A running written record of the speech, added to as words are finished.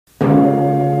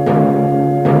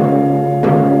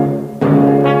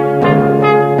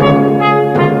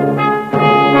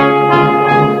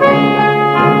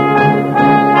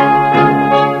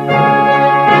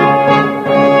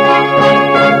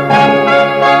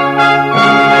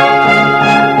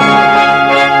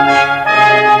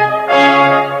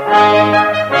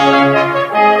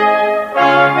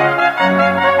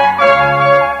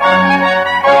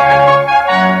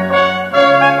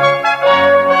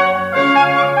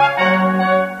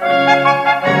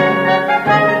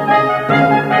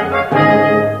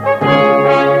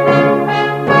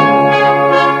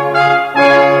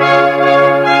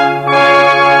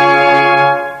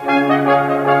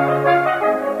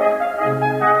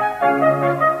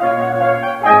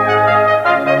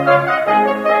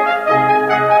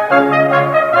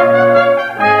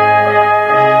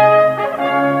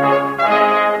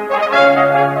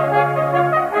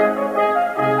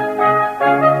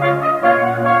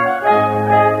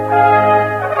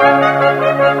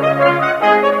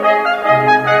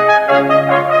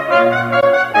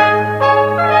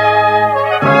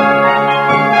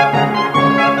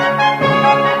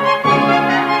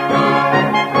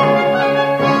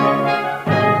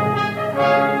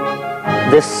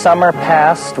This summer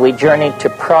past, we journeyed to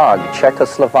Prague,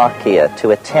 Czechoslovakia,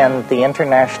 to attend the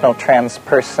International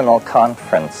Transpersonal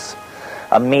Conference,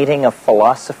 a meeting of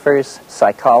philosophers,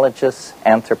 psychologists,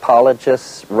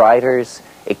 anthropologists, writers,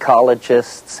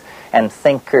 ecologists, and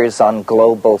thinkers on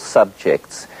global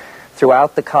subjects.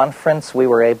 Throughout the conference, we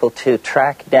were able to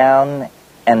track down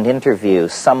and interview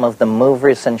some of the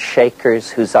movers and shakers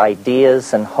whose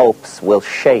ideas and hopes will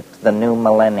shape the new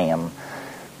millennium.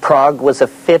 Prague was a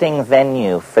fitting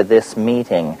venue for this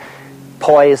meeting.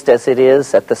 Poised as it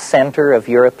is at the center of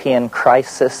European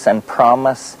crisis and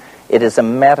promise, it is a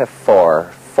metaphor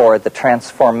for the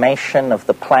transformation of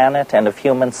the planet and of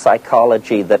human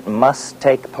psychology that must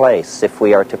take place if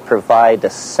we are to provide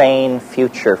a sane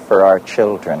future for our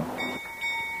children.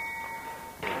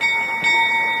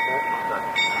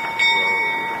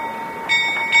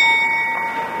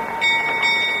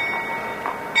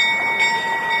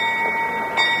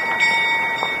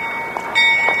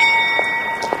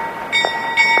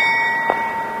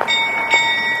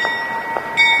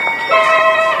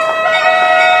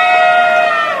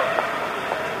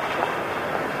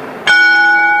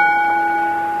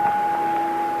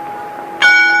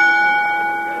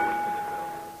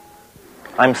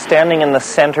 I'm standing in the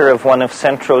center of one of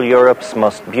Central Europe's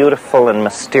most beautiful and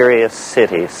mysterious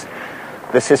cities.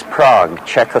 This is Prague,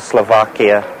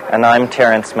 Czechoslovakia, and I'm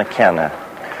Terence McKenna.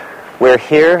 We're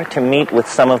here to meet with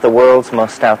some of the world's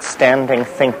most outstanding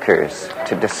thinkers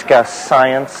to discuss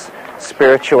science,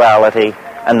 spirituality,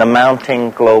 and the mounting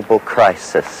global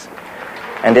crisis.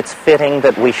 And it's fitting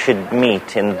that we should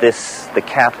meet in this, the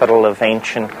capital of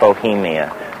ancient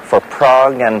Bohemia, for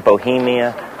Prague and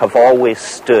Bohemia have always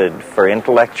stood for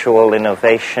intellectual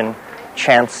innovation,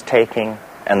 chance-taking,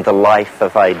 and the life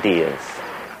of ideas.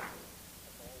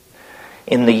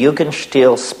 In the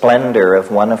Jugendstil splendor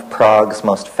of one of Prague's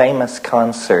most famous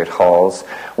concert halls,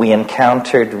 we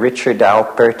encountered Richard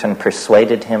Alpert and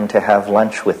persuaded him to have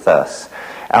lunch with us.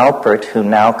 Alpert, who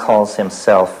now calls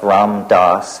himself Ram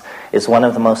Dass, is one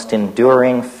of the most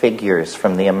enduring figures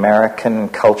from the American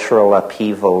cultural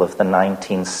upheaval of the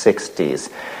 1960s.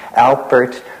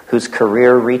 Alpert, whose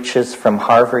career reaches from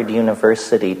Harvard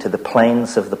University to the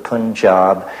plains of the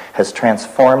Punjab, has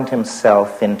transformed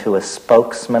himself into a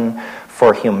spokesman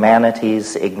for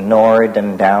humanity's ignored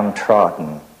and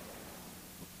downtrodden.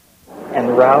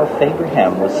 And Ralph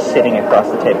Abraham was sitting across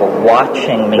the table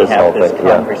watching me have this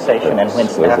conversation. And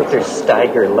when after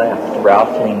Steiger left,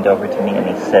 Ralph leaned over to me and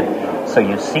he said, "So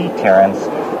you see, Terence,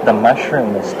 the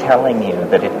mushroom is telling you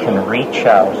that it can reach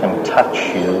out and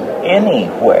touch you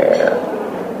anywhere."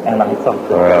 And I thought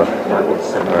that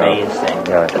was amazing.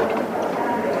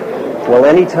 Well,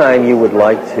 anytime you would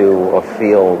like to or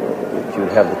feel that you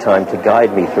would have the time to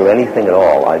guide me through anything at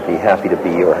all, I'd be happy to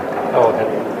be your...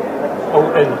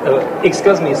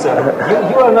 Excuse me, sir.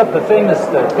 You are not the famous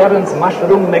Terence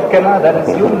Mushroom McKenna. That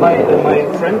is you, my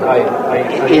friend.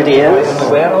 It is. I am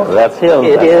aware of. That's him.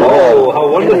 It is. Oh, how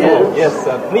wonderful! Yes,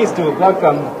 pleased to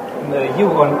welcome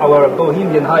you on our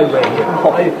Bohemian highway here.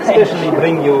 I especially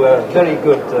bring you very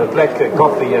good black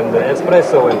coffee and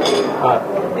espresso.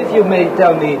 And if you may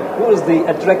tell me, who is the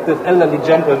attractive elderly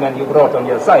gentleman you brought on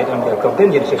your side, on your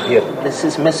companionship here? This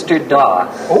is Mr.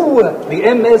 Dass. Oh, the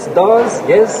MS Dass,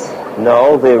 yes.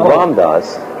 No, the Ram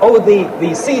Dass. Oh,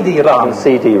 the CD-ROM. The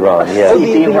CD-ROM, yes.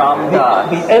 CD-ROM Dass.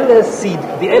 The LSD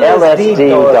LSD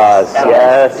Dass,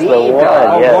 yes, the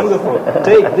one, yes. Wonderful.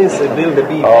 Take this, it will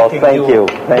be thank you.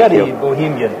 Very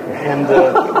bohemian. And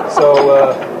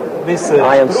this...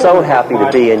 I am so happy to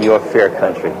be in your fair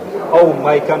country. Oh,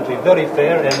 my country, very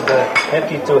fair, and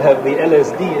happy to have the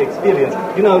LSD experience.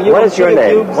 You know, What is your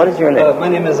name? What is your name? My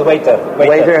name is Waiter.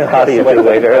 Waiter, how do you do,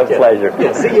 Waiter? A pleasure.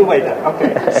 Yeah, see you, Waiter.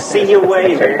 Okay. See you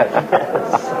later.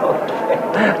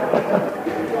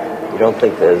 You don't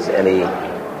think there's any...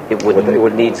 It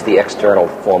would needs the external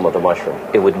form of the mushroom.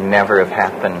 It would never have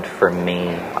happened for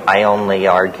me. I only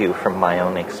argue from my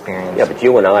own experience. Yeah, but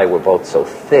you and I were both so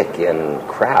thick in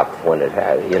crap when it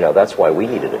had, that's why we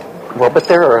needed it. Well, but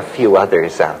there are a few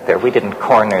others out there. We didn't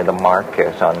corner the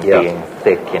market on being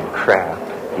thick in crap.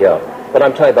 Yeah, but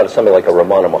I'm talking about somebody like a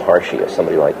Ramana Maharshi or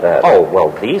somebody like that. Oh,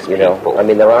 well, these people. I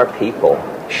mean, there are people.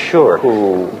 Sure.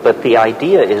 But the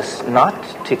idea is not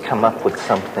to come up with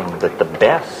something that the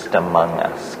best among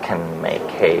us can make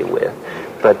hay with,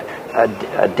 but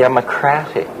a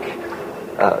democratic,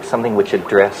 something which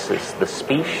addresses the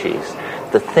species.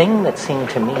 The thing that seemed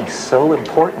to me so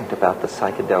important about the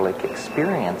psychedelic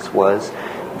experience was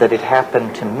that it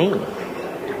happened to me.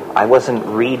 I wasn't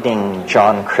reading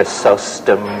John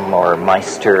Chrysostom or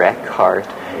Meister Eckhart.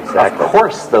 Exactly. Of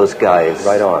course, those guys...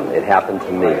 Right on. It happened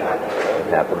to me. It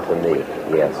happened to me,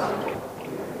 yes.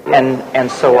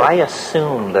 And so I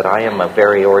assume that I am a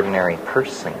very ordinary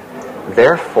person.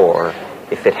 Therefore,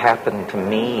 if it happened to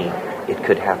me, it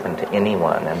could happen to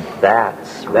anyone, and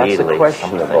that's really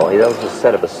questionable. something. There was a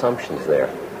set of assumptions there.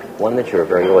 One, that you're a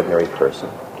very ordinary person,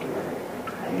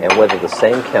 and whether the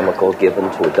same chemical given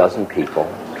to a dozen people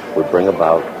would bring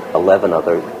about 11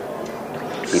 other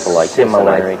people like Similar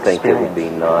this, and I think it would be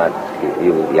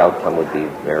the outcome would be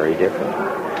very different.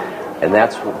 And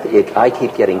that's I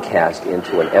keep getting cast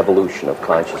into an evolution of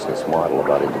consciousness model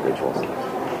about individuals,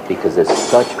 because there's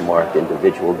such marked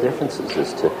individual differences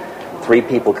as to 3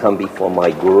 people come before my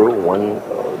guru, one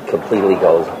completely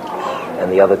goes,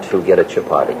 and the other 2 get a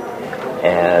chapati.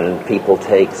 And people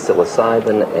take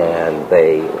psilocybin,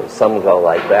 and some go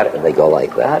like that, and they go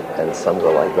like that, and some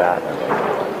go like that, and they go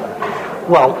like that.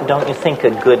 Well, don't you think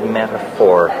a good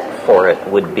metaphor for it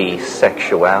would be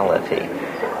sexuality?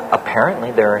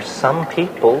 Apparently there are some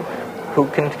people who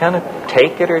can kind of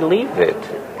take it or leave it,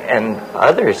 and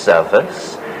others of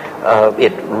us,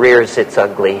 it rears its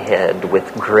ugly head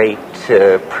with great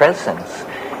presence.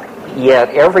 Yet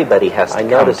everybody has to I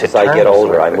notice as I get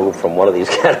older, I move from one of these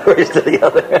categories to the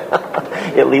other.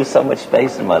 It leaves so much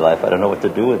space in my life. I don't know what to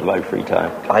do with my free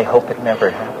time. I hope it never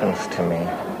happens to me.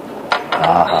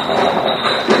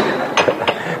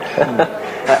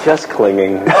 Just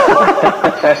clinging.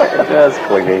 Just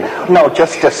clinging. No,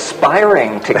 just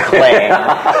aspiring to cling.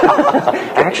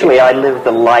 Actually, I live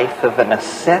the life of an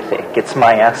ascetic. It's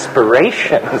my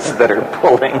aspirations that are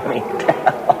pulling me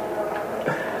down.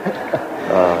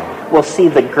 Well, see,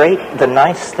 the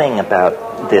nice thing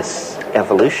about this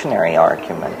evolutionary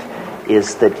argument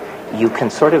is that you can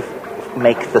sort of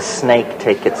make the snake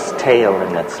take its tail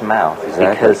in its mouth.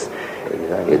 Exactly. Because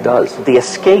it does. The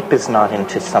escape is not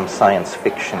into some science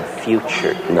fiction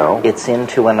future. No. It's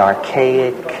into an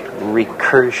archaic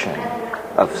recursion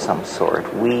of some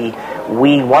sort. We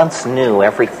once knew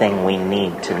everything we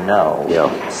need to know.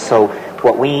 Yeah. So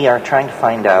what we are trying to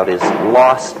find out is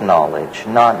lost knowledge,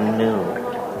 not new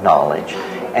knowledge.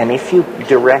 And if you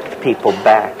direct people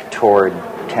back toward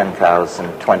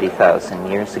 10,000, 20,000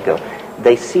 years ago,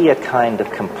 they see a kind of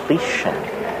completion,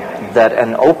 that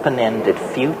an open-ended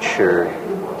future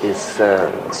is...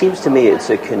 It seems to me it's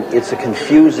a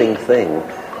confusing thing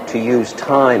to use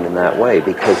time in that way,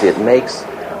 because it makes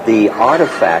the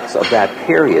artifacts of that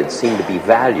period seem to be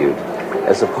valued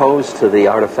as opposed to the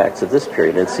artifacts of this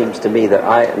period. And it seems to me that,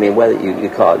 whether you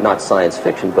call it not science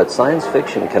fiction, but science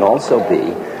fiction can also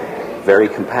be very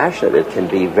compassionate. It can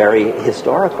be very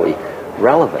historically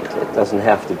relevant. It doesn't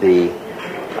have to be...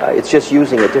 it's just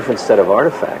using a different set of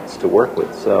artifacts to work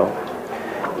with. So,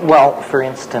 well, for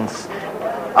instance,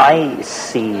 I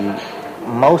see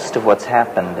most of what's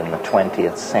happened in the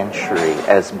 20th century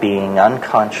as being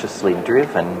unconsciously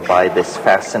driven by this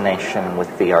fascination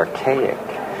with the archaic.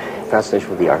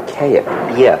 Fascination with the archaic?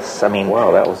 Yes, I mean...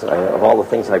 Wow, that was... of all the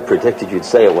things I predicted you'd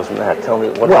say, it wasn't that. Tell me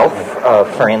what... Well,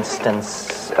 for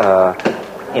instance,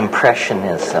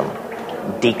 Impressionism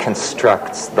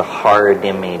deconstructs the hard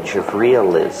image of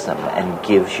realism and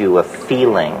gives you a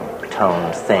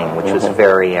feeling-toned thing, which was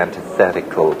very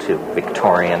antithetical to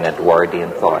Victorian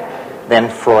Edwardian thought. Then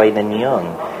Freud and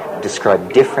Jung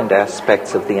describe different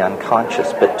aspects of the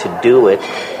unconscious, but to do it,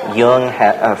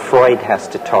 Freud has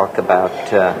to talk about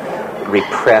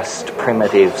repressed,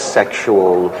 primitive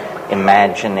sexual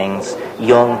imaginings.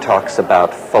 Jung talks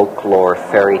about folklore,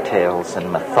 fairy tales,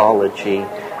 and mythology.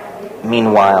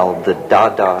 Meanwhile, the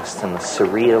Dadaists and the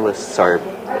Surrealists are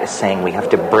saying we have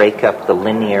to break up the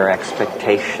linear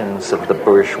expectations of the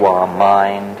bourgeois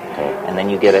mind. And then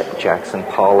you get at Jackson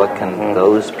Pollock and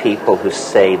those people who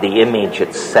say the image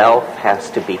itself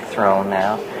has to be thrown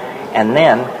out. And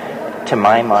then, to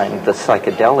my mind, the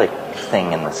psychedelic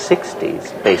thing in the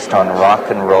 60s, based on rock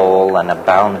and roll and a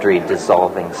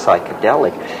boundary-dissolving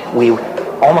psychedelic, we,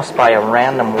 almost by a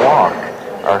random walk,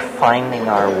 are finding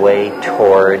our way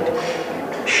toward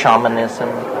shamanism,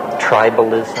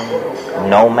 tribalism,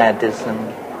 nomadism.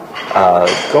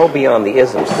 Go beyond the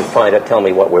isms to find out. Tell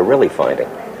me what we're really finding.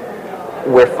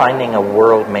 We're finding a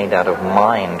world made out of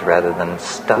mind rather than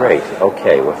stuff. Great.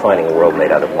 Okay, we're finding a world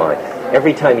made out of mind.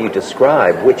 Every time you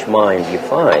describe which mind you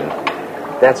find,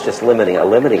 that's just a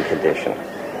limiting condition.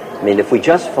 I mean, if we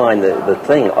just find the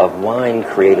thing of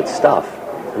mind-created stuff,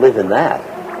 live in that,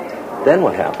 then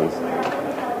what happens?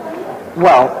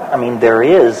 Well, I mean, there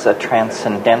is a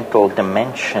transcendental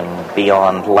dimension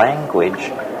beyond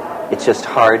language. It's just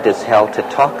hard as hell to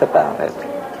talk about it.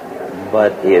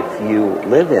 But if you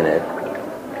live in it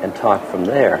and talk from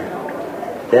there,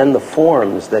 then the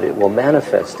forms that it will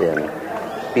manifest in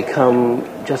become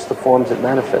just the forms it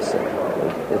manifests in.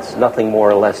 It's nothing more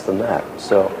or less than that.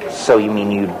 So you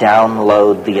mean you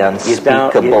download the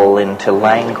unspeakable into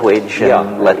language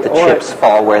and let the chips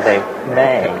fall where they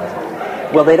may?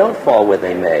 Well, they don't fall where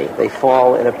they may. They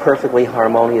fall in a perfectly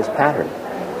harmonious pattern.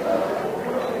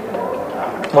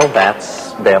 Well,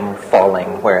 that's them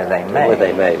falling where they may. Where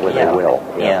they may, where they will.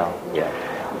 Yeah.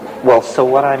 Well, so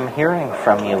what I'm hearing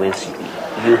from you is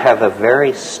you have a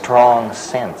very strong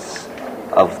sense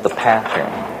of the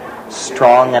pattern,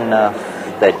 strong enough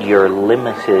that your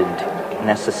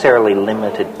necessarily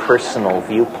limited personal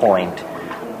viewpoint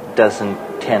doesn't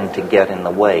tend to get in the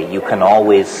way. You can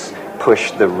always push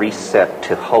the reset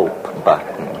to hope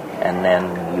button, and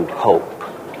then you hope,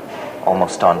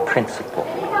 almost on principle.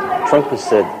 Trungpa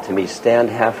said to me, stand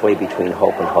halfway between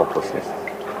hope and hopelessness.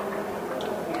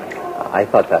 I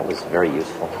thought that was very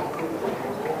useful.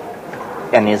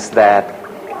 And is that...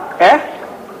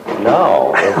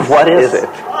 No. What is it?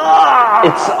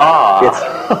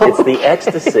 It's the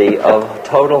ecstasy of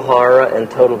total horror and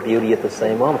total beauty at the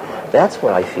same moment. That's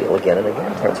what I feel again and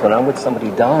again, Terence. When I'm with somebody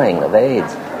dying of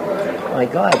AIDS, my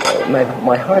God,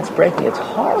 my heart's breaking. It's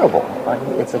horrible.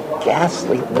 It's a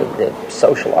ghastly the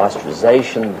social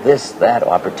ostracization, this, that,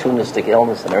 opportunistic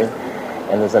illness and everything.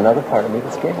 And there's another part of me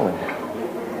that's giggling.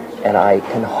 And I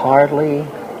can hardly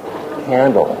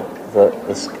handle the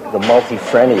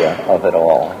multifrenia of it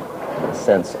all, in the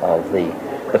sense of the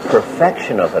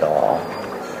perfection of it all,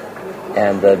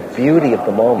 and the beauty of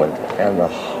the moment, and the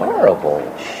horrible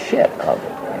shit of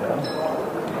it, you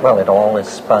know? Well, it all is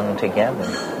spun together.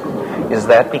 Is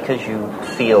that because you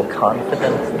feel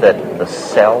confident that the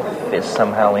self is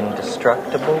somehow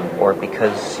indestructible, or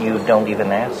because you don't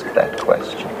even ask that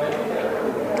question?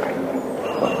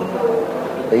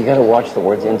 You got to watch the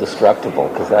words indestructible,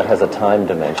 because that has a time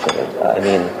dimension. I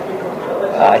mean,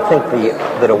 I think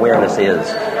that awareness is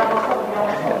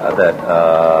that.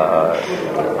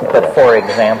 But for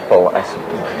example,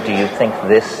 do you think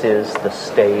this is the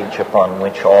stage upon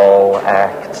which all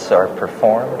acts are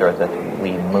performed, or that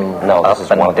we move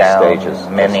up and down stages.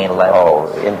 Many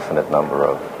levels? Oh,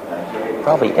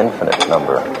 probably infinite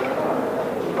number.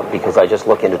 Because I just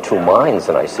look into two minds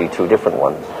and I see two different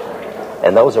ones.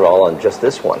 And those are all on just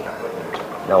this one.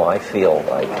 No, I feel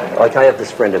like I have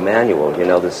this friend Emmanuel, you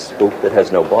know, this spook that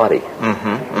has no body.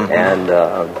 And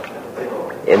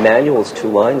Emmanuel's two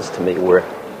lines to me were,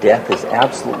 death is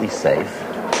absolutely safe,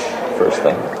 first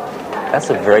thing. That's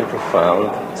a very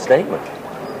profound statement.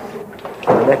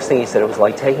 And the next thing he said, it was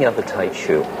like taking out the tight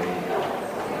shoe.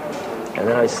 And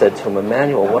then I said to him,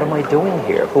 Emmanuel, what am I doing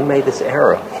here? Who made this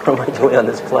error? What am I doing on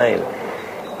this plane?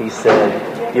 He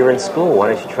said, you're in school,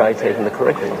 why don't you try taking the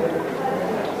curriculum?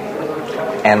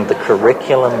 And the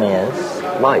curriculum is?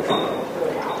 Life.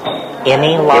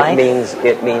 Any life?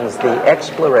 It means the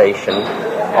exploration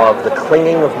of the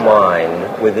clinging of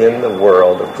mind within the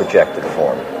world of projected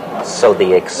form. So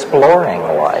the exploring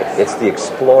life. It's the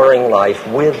exploring life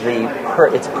with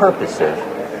it's purposive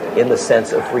in the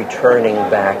sense of returning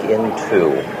back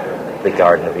into the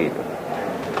Garden of Eden.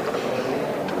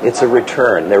 It's a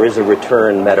return. There is a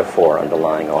return metaphor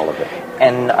underlying all of it.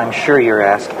 And I'm sure you're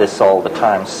asked this all the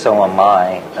time, so am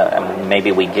I.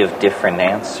 Maybe we give different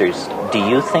answers. Do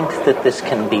you think that this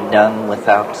can be done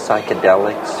without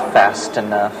psychedelics fast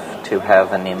enough to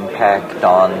have an impact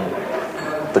on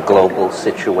the global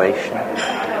situation?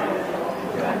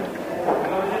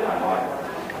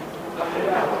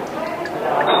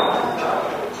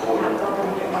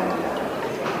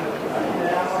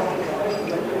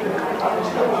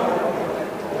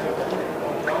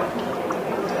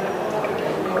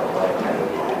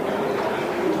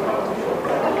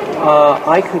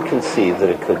 I could conceive that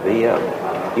it could be.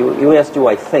 You asked, do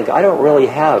I think? I don't really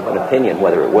have an opinion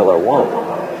whether it will or won't,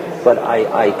 but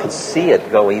I could see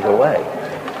it go either way.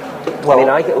 Well,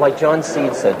 I mean, like John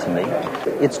Seed said to me,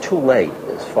 it's too late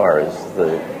as far as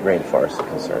the rainforests are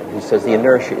concerned. He says the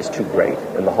inertia is too great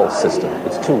in the whole system.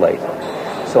 It's too late.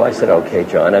 So I said, okay,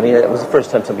 John. I mean, it was the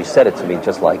first time somebody said it to me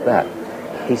just like that.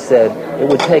 He said, it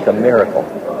would take a miracle.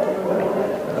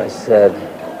 I said,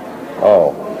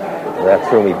 oh. That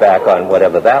threw me back on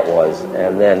whatever that was.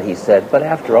 And then he said, but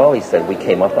after all, he said, we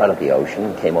came up out of the ocean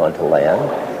and came onto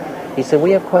land. He said, we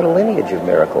have quite a lineage of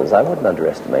miracles. I wouldn't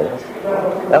underestimate it.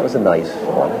 That was a nice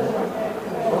one.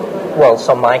 Well,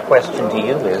 so my question to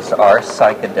you is, are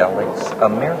psychedelics a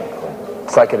miracle?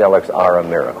 Psychedelics are a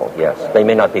miracle, yes. They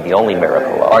may not be the only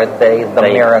miracle. Are they the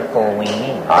miracle we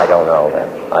need? I don't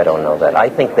know that. I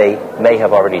think they may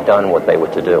have already done what they were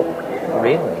to do.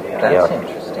 Really? That's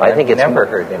interesting. I think I've never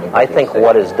heard anybody I think say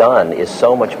what is done is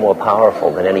so much more powerful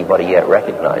than anybody yet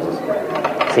recognizes.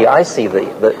 See, I see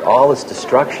that all this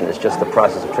destruction is just the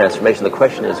process of transformation. The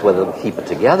question is whether we keep it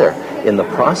together in the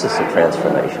process of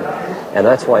transformation. And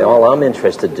that's why all I'm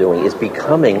interested in doing is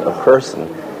becoming a person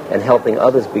and helping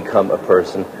others become a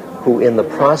person who, in the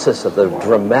process of the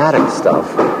dramatic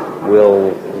stuff,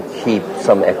 will keep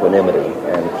some equanimity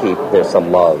and there's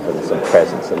some love and some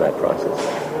presence in that process.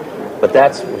 But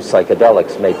that's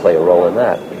psychedelics may play a role in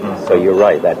that. Mm-hmm. So you're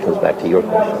right. That comes back to your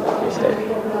question. You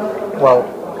stated.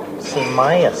 Well, see,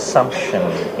 my assumption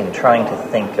in trying to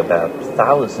think about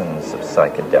thousands of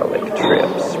psychedelic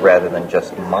trips rather than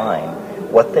just mine,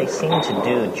 what they seem to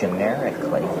do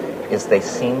generically is they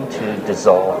seem to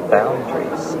dissolve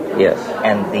boundaries. Yes.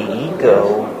 And the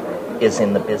ego is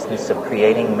in the business of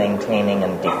creating, maintaining,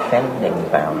 and defending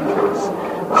boundaries.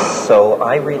 So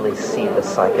I really see the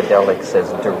psychedelics as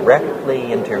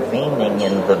directly intervening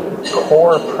in the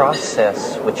core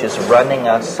process which is running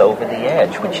us over the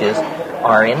edge, which is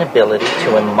our inability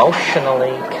to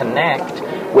emotionally connect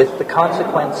with the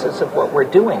consequences of what we're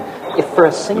doing. If for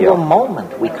a single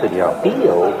moment we could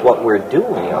feel what we're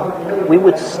doing, we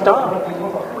would stop.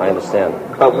 I understand.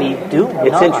 But we do not.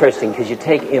 It's interesting because you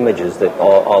take images that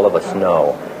all of us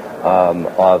know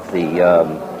of the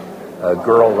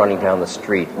girl running down the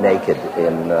street naked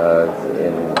in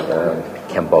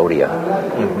Cambodia,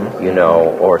 you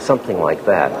know, or something like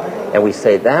that. And we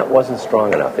say that wasn't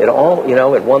strong enough. It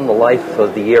won the Life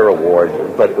of the Year award,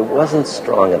 but it wasn't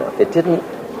strong enough. It didn't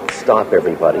stop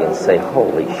everybody and say,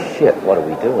 holy shit, what are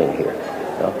we doing here?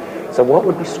 You know? So what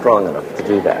would be strong enough to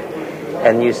do that?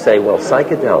 And you say, well,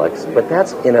 psychedelics, but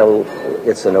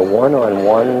it's in a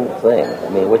one-on-one thing. I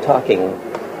mean, we're talking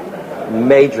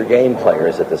major game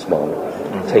players at this moment.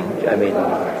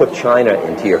 Put China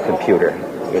into your computer.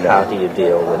 You know, how do you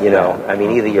deal with that? I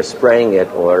mean, either you're spraying it,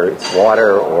 or it's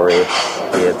water, or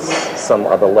it's some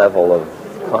other level of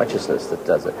consciousness that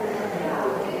does it.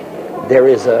 There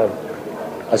is a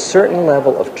certain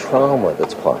level of trauma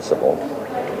that's possible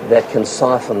that can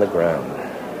soften the ground.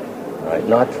 Right?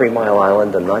 Not 3 Mile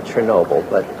Island and not Chernobyl,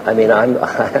 but I mean, I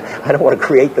don't want to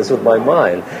create this with my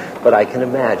mind, but I can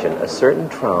imagine a certain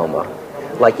trauma,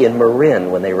 like in Marin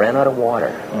when they ran out of water.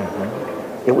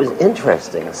 Mm-hmm. It was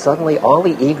interesting. Suddenly, all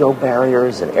the ego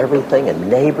barriers and everything, and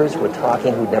neighbors were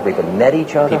talking who'd never even met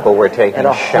each other. People were taking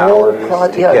showers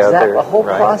together. A whole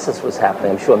process was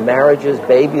happening. I'm sure marriages,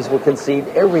 babies were conceived,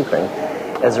 everything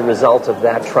as a result of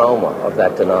that trauma, of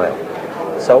that denial.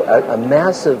 So a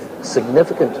massive,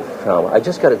 significant trauma. I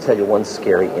just got to tell you one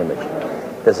scary image.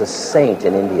 There's a saint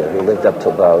in India who lived up to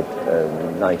about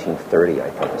 1930, I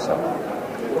think, or so.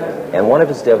 And one of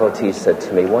his devotees said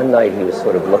to me, one night he was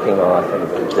sort of looking off in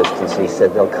the distance, and he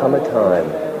said, there'll come a time,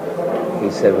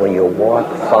 he said, when you'll walk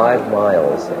 5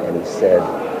 miles, and he said,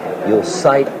 you'll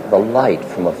sight the light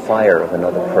from a fire of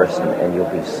another person, and you'll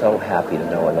be so happy to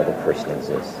know another person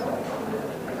exists.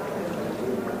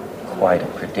 Quite a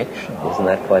prediction. Isn't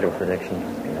that quite a prediction?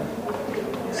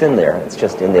 Yeah. It's in there. It's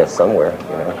just in there somewhere,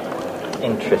 you know.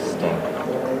 Interesting.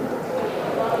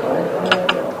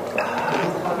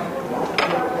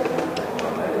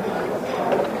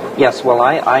 Yes, well,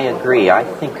 I agree. I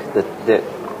think that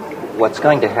what's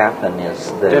going to happen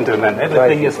is that... Gentlemen,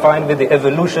 everything is fine with the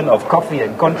evolution of coffee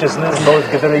and consciousness. Both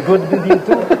very good with you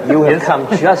too. You have come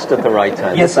just at the right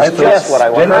time. Yes, this is just what I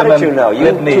want. How did you know?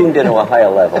 You tuned into a higher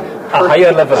level. A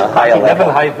higher level.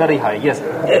 High, very high, yes.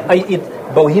 I eat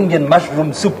Bohemian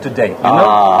mushroom soup today. You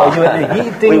know?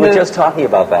 We were just talking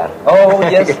about that. Oh,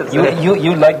 yes.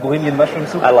 You like Bohemian mushroom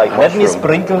soup? I like mushroom. Let me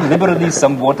sprinkle liberally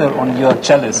some water on your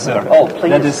chalice, sir. Oh,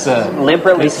 please. That is,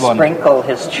 liberally sprinkle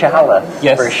his chalice.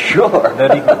 Yes. For sure.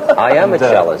 Very good. I am a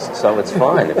cellist, so it's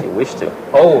fine if you wish to.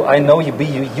 Oh, I know you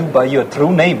by your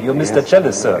true name. You're Mr.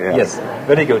 Chalice, sir. Yes.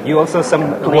 Very good. You also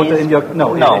some water in your...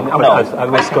 No. I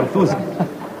was confused.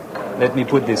 Let me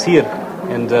put this here.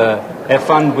 And have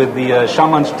fun with the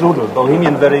shaman strudel.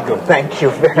 Bohemian, very good. Thank you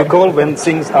very much. You call when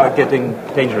things are getting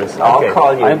dangerous. I'll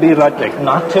call you. I'll be right back.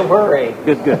 Not to worry.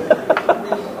 Good.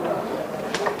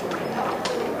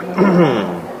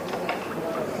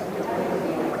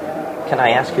 Can I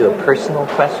ask you a personal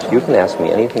question? You can ask me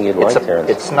anything you'd like, Terence.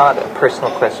 It's not a personal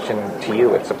question to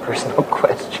you. It's a personal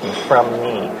question from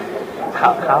me.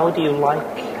 How do you like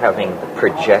having the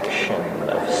projection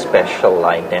of special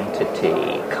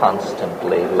identity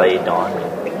constantly laid on you?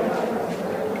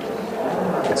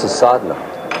 It's a sadhana.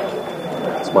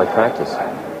 It's my practice.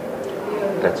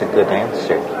 That's a good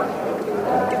answer.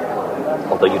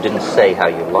 Although you didn't say how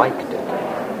you liked it.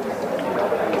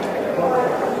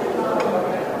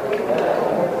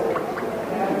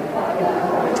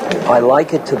 I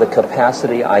like it to the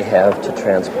capacity I have to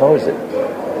transpose it.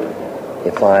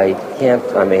 If I can't,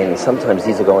 I mean, sometimes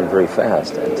these are going very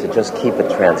fast, and to just keep it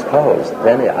transposed,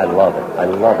 then I love it. I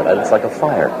love it. It's like a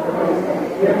fire.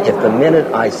 If the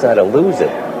minute I start to lose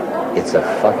it, it's a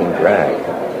fucking drag.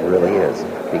 It really is.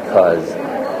 Because,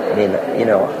 I mean, you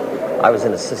know, I was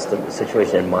in a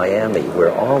situation in Miami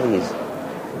where all these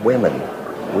women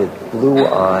with blue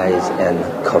eyes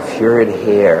and coiffured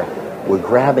hair were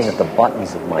grabbing at the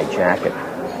buttons of my jacket.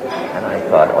 And I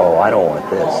thought, oh, I don't want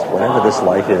this. Whatever this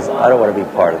life is, I don't want to be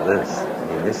part of this. I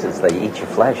mean, this is, they eat your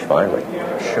flesh, finally.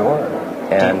 Sure.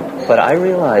 But I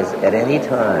realize at any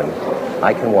time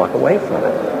I can walk away from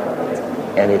it.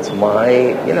 And it's my,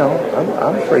 you know,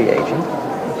 I'm a free agent.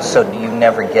 So do you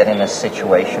never get in a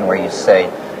situation where you say,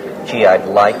 gee, I'd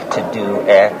like to do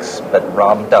X, but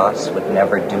Ram Dass would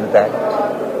never do that?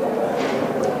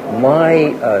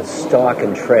 My stock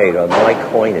and trade, or my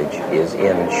coinage, is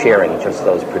in sharing just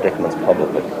those predicaments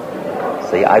publicly.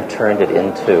 See, I've turned it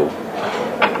into,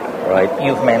 right?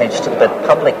 You've managed to, but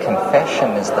public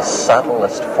confession is the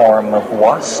subtlest form of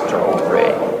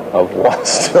wastrelry. Of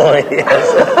wastrel,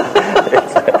 yes.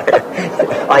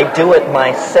 I do it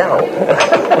myself.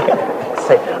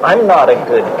 Say, I'm not a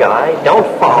good guy,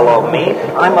 don't follow me,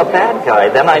 I'm a bad guy.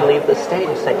 Then I leave the stage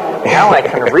and say, now I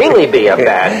can really be a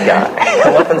bad guy.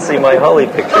 Come up and see my holy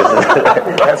pictures.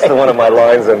 That's one of my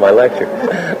lines in my lecture.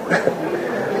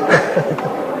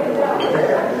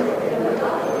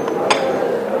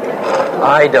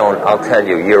 I'll tell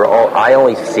you, I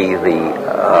only see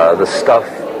the stuff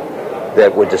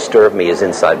that would disturb me is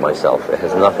inside myself. It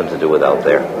has nothing to do with out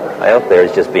there. Out there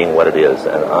is just being what it is,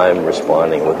 and I'm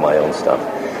responding with my own stuff.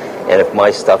 And if my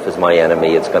stuff is my enemy,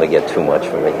 it's going to get too much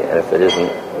for me. And if it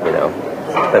isn't, you know,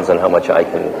 it depends on how much I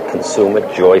can consume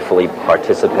it, joyfully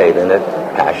participate in it,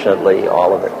 passionately,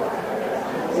 all of it.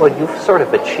 Well, you've sort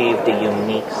of achieved a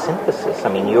unique synthesis. I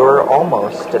mean, you're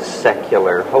almost a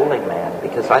secular holy man,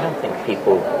 because I don't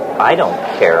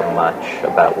care much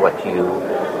about what you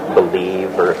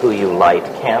believe or who you light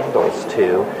candles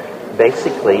to.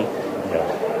 Basically,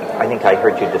 I think I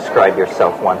heard you describe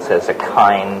yourself once as a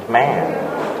kind man.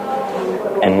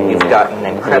 And you've gotten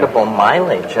incredible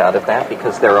mileage out of that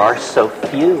because there are so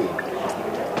few.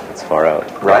 It's far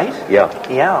out. Right? Yeah.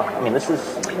 Yeah. I mean, this is...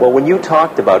 Well, when you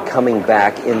talked about coming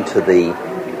back into the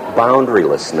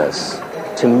boundarylessness,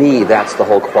 to me, that's the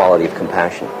whole quality of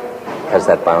compassion. It has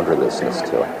that boundarylessness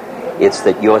to it. It's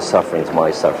that your suffering's my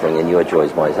suffering, and your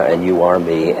joy's my suffering, and you are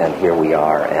me, and here we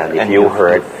are. And if you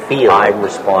hurt, I'm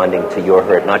responding to your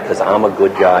hurt, not because I'm a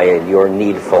good guy and you're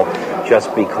needful,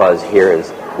 just because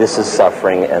this is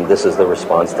suffering, and this is the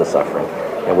response to suffering,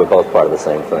 and we're both part of the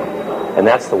same thing. And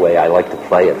that's the way I like to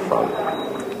play it from.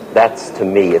 That's, to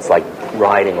me, it's like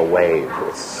riding a wave.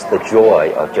 It's the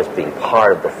joy of just being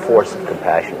part of the force of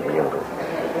compassion in the universe.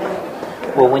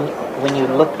 Well, when you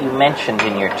look, you mentioned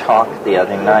in your talk the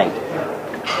other night,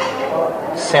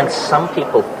 since some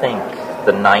people think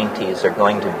the 90s are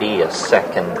going to be a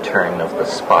second turn of the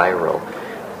spiral,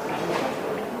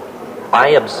 I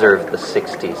observed the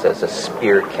 60s as a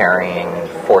spear-carrying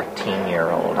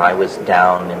 14-year-old. I was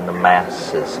down in the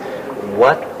masses.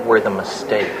 What were the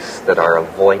mistakes that are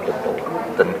avoidable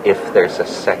if there's a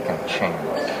second chance?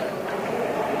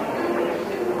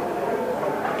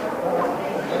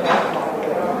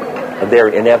 They're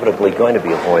inevitably going to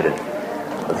be avoided.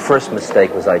 The first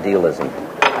mistake was idealism.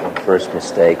 The first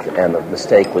mistake, and the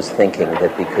mistake was thinking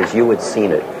that because you had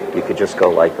seen it, you could just go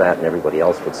like that and everybody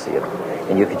else would see it.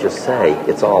 And you could just say,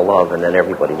 it's all love, and then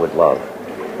everybody would love.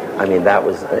 I mean, it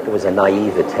was a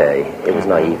naivete. It was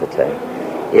naivete.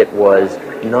 It was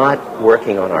not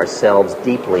working on ourselves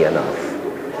deeply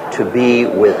enough to be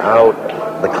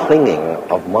without the clinging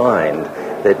of mind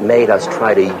that made us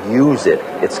try to use it.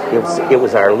 It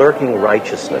was our lurking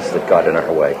righteousness that got in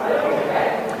our way.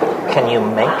 Can you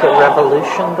make a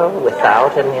revolution, though,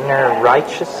 without an inner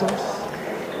righteousness?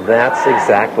 That's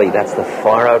the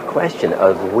far-out question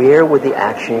of where would the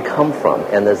action come from?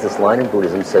 And there's this line in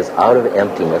Buddhism that says, out of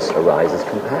emptiness arises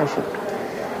compassion.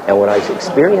 And what I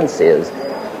experience is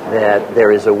that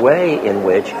there is a way in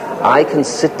which I can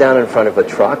sit down in front of a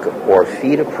truck or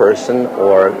feed a person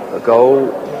or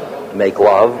go make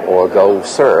love or go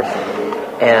surf,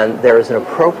 and there is an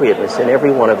appropriateness in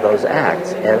every one of those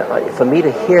acts. And for me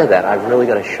to hear that, I've really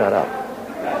got to shut up.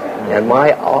 And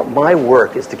my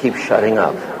work is to keep shutting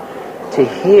up, to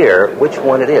hear which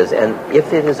one it is. And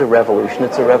if it is a revolution,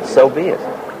 so be it.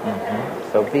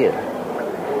 Mm-hmm. So be it.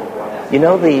 You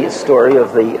know the story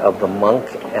of the monk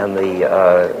and the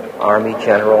army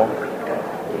general,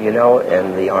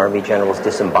 and the army general's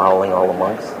disemboweling all the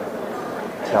monks?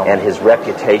 And his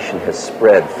reputation has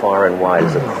spread far and wide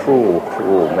as a cruel,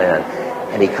 cruel man.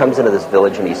 And he comes into this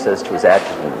village and he says to his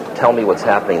adjutant, tell me what's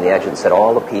happening. The adjutant said,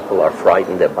 all the people are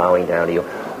frightened, they're bowing down to you.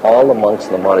 All the monks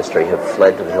in the monastery have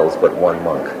fled to the hills but one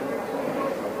monk.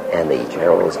 And the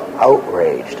general is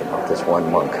outraged about this one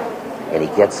monk. And he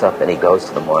gets up and he goes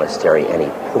to the monastery and he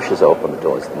pushes open the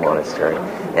doors of the monastery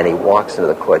and he walks into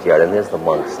the courtyard, and there's the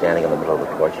monk standing in the middle of the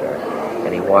courtyard.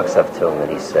 And he walks up to him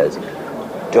and he says,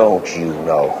 don't you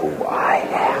know who I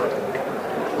am?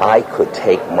 I could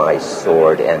take my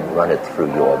sword and run it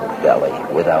through your belly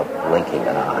without blinking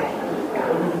an eye.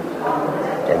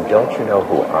 And don't you know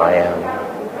who I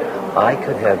am? I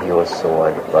could have your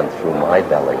sword run through my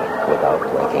belly without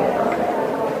blinking an eye.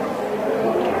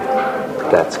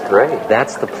 That's great.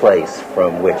 That's the place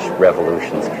from which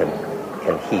revolutions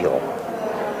can heal,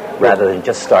 rather than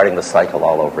just starting the cycle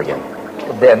all over again.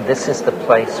 Then this is the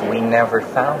place we never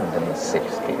found in the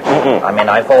 60s. I mean,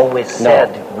 I've always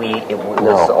said it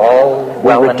was all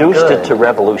well and good. We reduced it to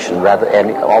revolution,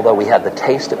 and although we had the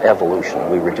taste of evolution,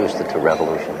 we reduced it to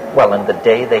revolution. Well, and the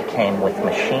day they came with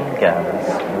machine guns,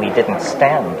 we didn't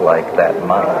stand like that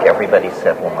monk. Everybody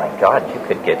said, well, my God, you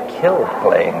could get killed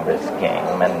playing this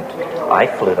game. And I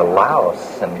flew to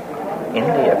Laos and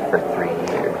India for 3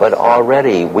 years. But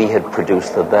already we had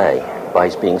produced the they by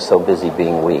being so busy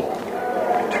being we.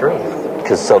 True.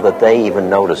 So that they even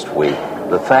noticed we.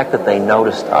 The fact that they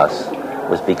noticed us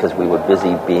was because we were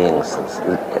busy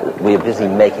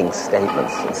making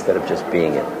statements instead of just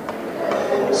being it.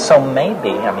 So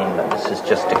maybe, I mean, this is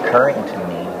just occurring to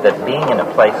me, that being in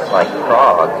a place like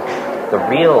Prague, the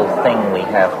real thing we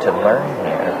have to learn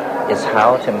here is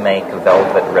how to make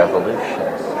velvet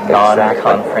revolutions,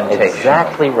 non-confrontation.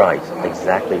 Exactly right.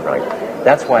 Exactly right.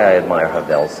 That's why I admire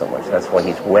Havel so much. That's why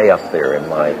he's way up there in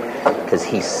my, because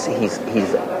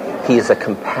he's a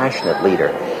compassionate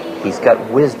leader. He's got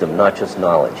wisdom, not just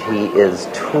knowledge. He is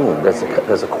tuned.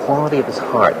 There's a quality of his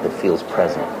heart that feels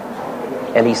present.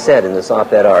 And he said in this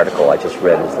op-ed article I just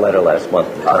read, his letter last month.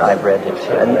 I've read it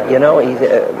too. And you know,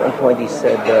 at one point he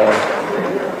said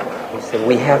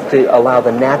we have to allow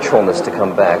the naturalness to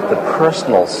come back, the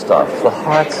personal stuff, the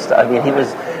heart stuff. I mean, he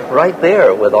was right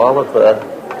there with all of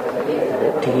the.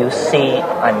 Do you see,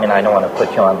 I mean, I don't want to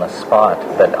put you on the spot,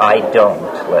 but I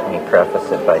don't, let me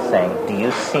preface it by saying, do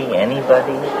you see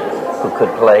anybody who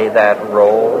could play that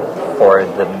role for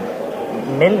the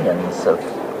millions of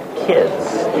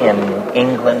kids in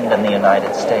England and the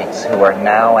United States who are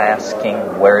now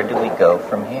asking, where do we go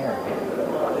from here?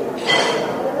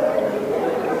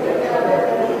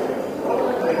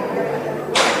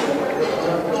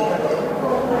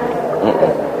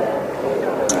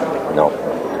 No.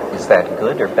 Is that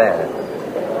good or bad?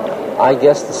 I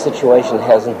guess the situation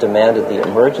hasn't demanded the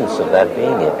emergence of that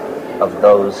being it. Of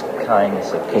those kinds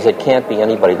of people. Because it can't be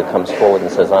anybody that comes forward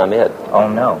and says, I'm it. Oh,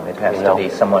 no. It has to be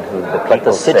someone who the people But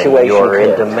the say, situation you're can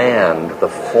it. demand the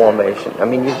formation. I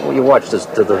mean, you watch, does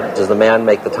the man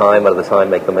make the time, or the time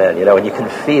make the man? You know, and you can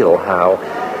feel how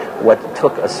what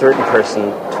took a certain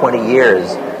person 20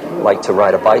 years, like to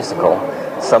ride a bicycle,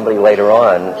 somebody later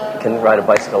on can ride a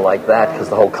bicycle like that because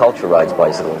the whole culture rides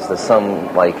bicycles. There's some,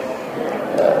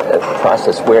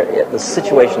 process where the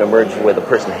situation emerges where the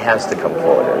person has to come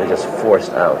forward and they're just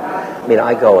forced out. I mean,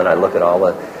 I go and I look at all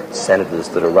the senators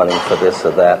that are running for this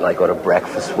or that, and I go to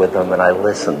breakfast with them and I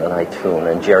listen and I tune.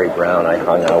 And Jerry Brown I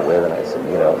hung out with, and I said,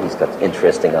 you know, he's got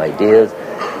interesting ideas,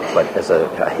 but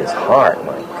his heart,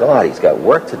 my God, he's got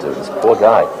work to do. This poor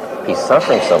guy, he's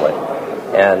suffering so much.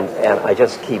 And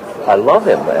I love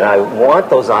him, and I want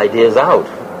those ideas out,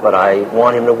 but I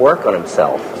want him to work on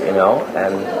himself, you know,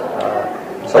 and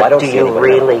so but I don't do see you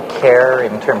anybody really care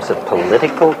in terms of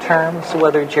political terms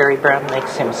whether Jerry Brown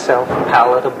makes himself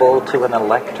palatable to an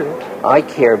electorate? I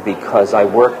care because I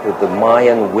work with the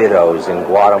Mayan widows in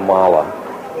Guatemala,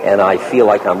 and I feel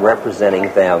like I'm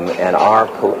representing them, and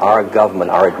our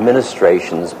government, our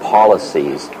administration's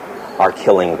policies are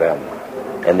killing them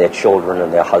and their children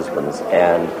and their husbands.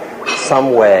 And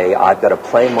some way I've got to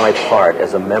play my part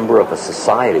as a member of a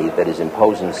society that is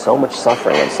imposing so much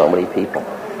suffering on so many people.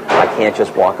 I can't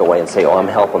just walk away and say, oh, I'm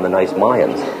helping the nice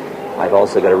Mayans. I've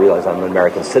also got to realize I'm an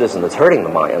American citizen that's hurting the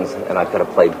Mayans, and I've got to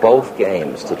play both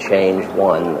games to change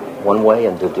one way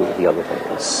and to do the other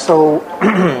thing. So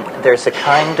there's a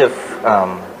kind of,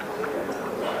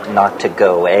 not to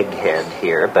go egghead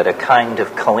here, but a kind of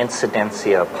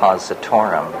coincidentia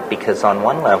positorum, because on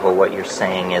one level what you're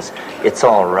saying is, it's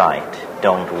all right,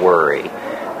 don't worry.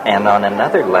 And on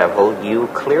another level, you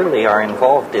clearly are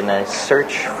involved in a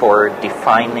search for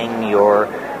defining your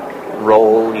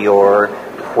role,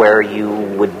 where you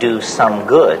would do some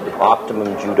good.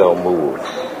 Optimum judo move.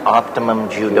 Optimum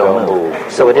judo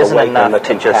move. So it isn't enough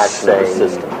to just say,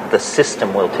 the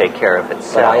system will take care of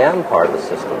itself. But I am part of the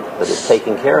system that is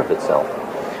taking care of itself.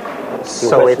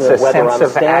 So it's a sense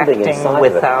of acting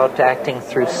without acting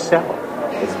through self.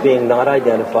 It's being not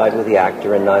identified with the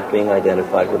actor and not being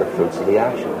identified with the fruits of the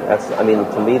action. That's, I mean,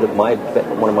 to me,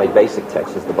 one of my basic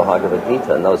texts is the Bhagavad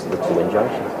Gita, and those are the two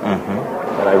injunctions.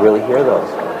 And I really hear those.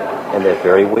 And they're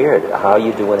very weird. How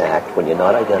you do an act when you're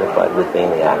not identified with being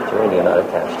the actor and you're not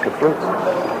attached to the fruits.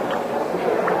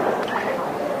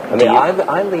 I mean,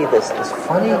 I lead this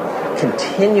funny,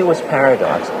 continuous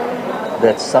paradox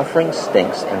that suffering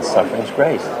stinks and suffering's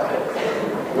grace.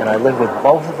 And I live with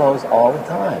both of those all the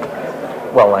time.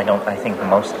 Well, I think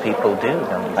most people do, don't you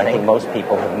think? I think most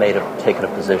people have taken a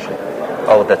position.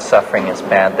 Oh, that suffering is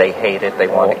bad, they hate it, they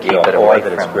want to keep it away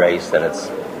from it. Or that it's grace and it's,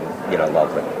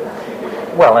 lovely.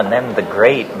 Well, and then the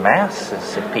great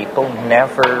masses of people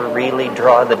never really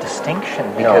draw the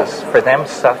distinction because for them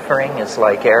suffering is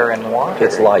like air and water.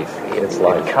 It's life. It's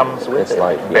life. It comes with it's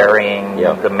life. Burying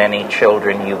the many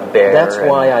children you bear. That's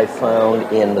why I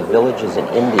found in the villages in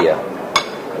India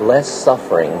less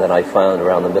suffering than I found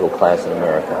around the middle class in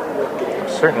America.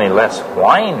 Certainly less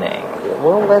whining.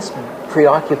 Well, less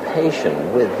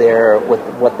preoccupation with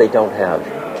what they don't have.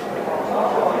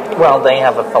 Well, they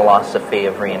have a philosophy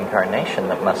of reincarnation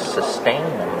that must sustain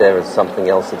them. There is something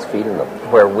else that's feeding them.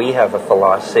 Where we have a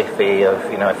philosophy of,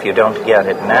 if you don't get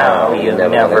it now, you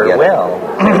never will.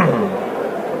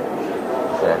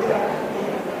 Exactly.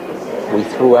 We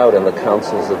threw out in the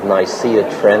councils of Nicaea,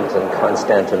 Trent, and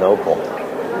Constantinople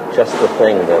just the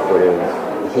thing that would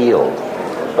have healed,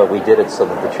 but we did it so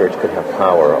that the church could have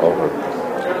power over.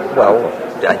 Well,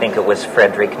 I think it was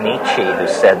Friedrich Nietzsche who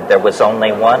said there was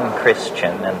only one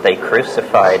Christian and they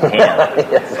crucified him.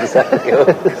 Yes, exactly. Oh,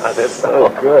 God, that's so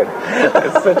good.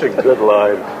 That's such a good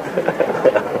line.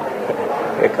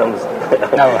 Here comes...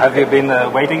 Now, have you been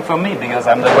waiting for me? Because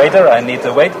I'm the waiter, I need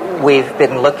to wait. We've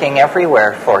been looking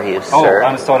everywhere for you, sir. Oh,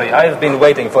 I'm sorry. I've been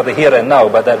waiting for the here and now,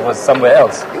 but that was somewhere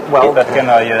else. Well, but can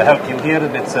I help you here?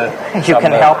 You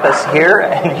can help us here,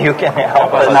 and you can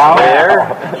help us now.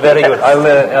 there. Very good.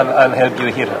 I'll help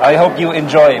you here. I hope you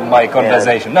enjoy my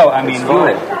conversation. Yeah. No, I mean,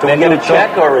 do we get a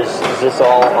check, or is this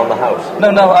all on the house?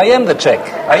 No, I am the Czech.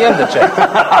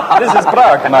 This is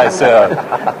Prague, my sir.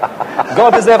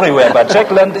 God is everywhere, but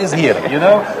Czechland is here,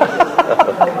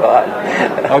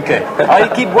 Okay.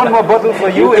 I keep one more bottle for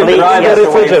you in the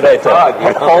refrigerator.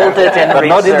 Hold it in but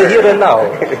not in the here and now.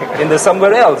 In the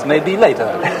somewhere else, maybe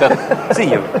later. But see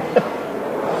you.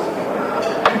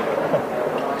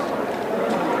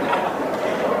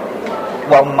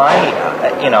 Well,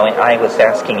 I was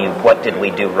asking you, what did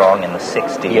we do wrong in the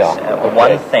 60s? Yeah, okay.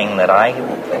 One thing that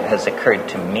has occurred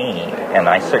to me, and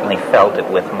I certainly felt it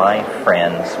with my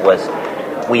friends, was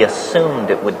we assumed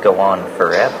it would go on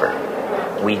forever.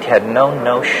 We had no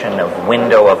notion of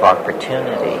window of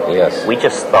opportunity. Yes. We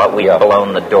just thought we'd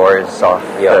blown the doors off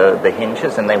the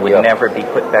hinges and they would never be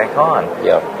put back on.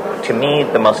 To me,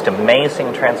 the most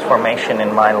amazing transformation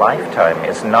in my lifetime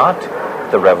is not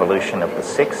the revolution of the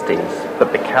 60s,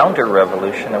 but the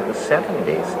counter-revolution of the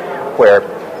 70s, where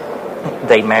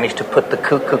they managed to put the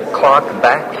cuckoo clock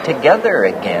back together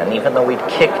again, even though we'd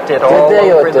kicked it all over. Did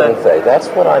they or didn't they? That's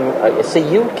what I'm... see,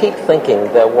 you keep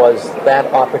thinking there was that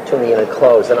opportunity and it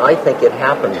closed, and I think it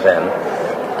happened then.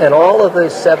 And all of the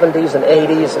 70s and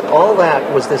 80s, and all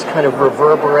that was this kind of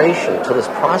reverberation to this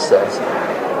process.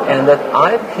 And that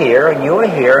I'm here, and you're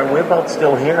here, and we're both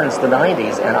still here, and it's the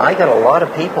 90s, and I got a lot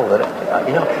of people that,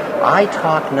 I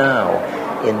talk now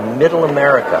in Middle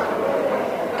America,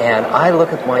 and I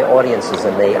look at my audiences,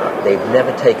 and they've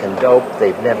never taken dope,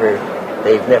 they've never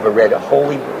read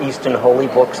Eastern holy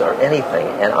books or anything,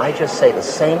 and I just say the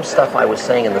same stuff I was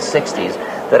saying in the 60s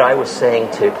that I was saying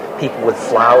to people with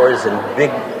flowers and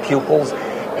big pupils,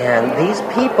 and these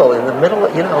people in the middle,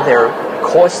 they're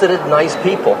corseted, nice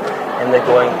people, and they're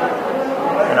going,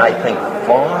 and I think,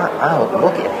 far out,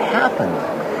 look, it happened.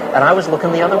 And I was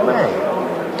looking the other way.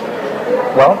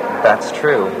 Well, that's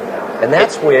true. And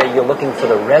that's where you're looking for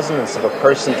the resonance of a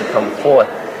person to come forth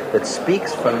that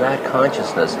speaks from that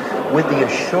consciousness with the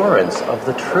assurance of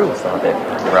the truth of it.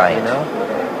 Right.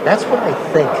 That's what I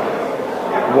think,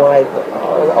 why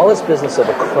all this business of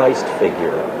a Christ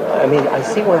figure, I mean, I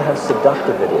see how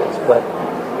seductive it is, but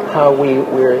how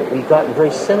we've gotten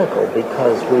very cynical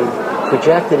because we've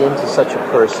projected into such a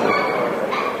person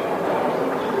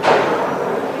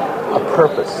a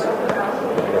purpose.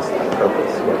 Yes, a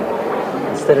purpose.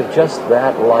 Yeah. Instead of just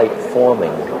that light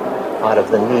forming out of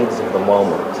the needs of the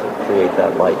moment to create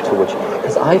that light to which...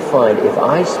 Because I find if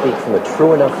I speak from a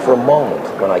true enough for a moment,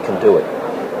 when I can do it,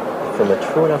 from a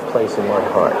true enough place in my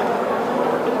heart,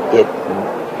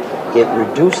 it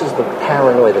reduces the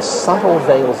paranoia, the subtle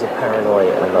veils of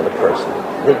paranoia in another person.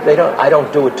 I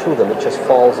don't do it to them, it just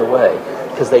falls away.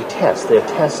 Because they're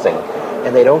testing,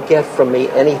 and they don't get from me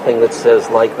anything that says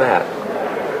like that.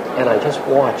 And I just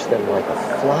watch them like a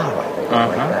flower, like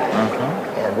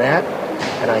that.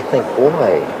 And I think,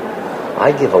 boy,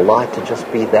 I give a lot to just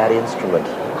be that instrument.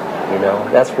 You know,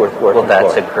 that's worth working for.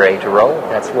 Well, that's a great role.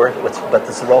 But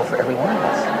it's a role for every one of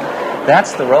us.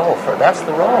 That's the role.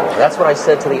 That's what I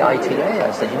said to the ITA.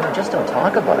 I said, just don't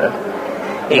talk about it.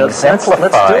 Exemplify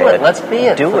let's do it. it. Let's be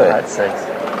it. Do for it. God's sakes.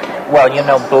 Well,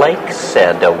 Blake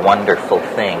said a wonderful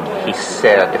thing. He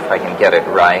said, if I can get it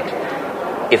right,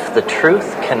 if the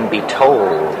truth can be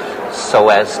told so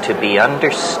as to be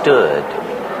understood,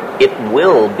 it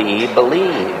will be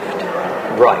believed.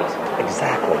 Right.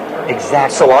 Exactly.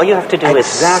 So all you have to do is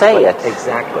say it.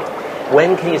 Exactly.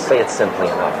 When can you say it simply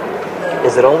enough?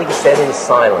 Is it only said in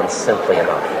silence simply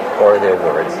enough? Or are there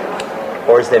words?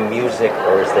 Or is there music?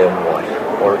 Or is there what?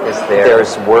 Or is there...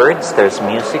 There's words, there's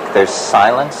music, there's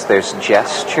silence, there's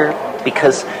gesture,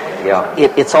 because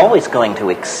it's always going to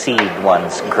exceed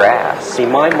one's grasp. See,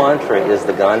 my mantra is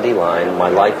the Gandhi line, my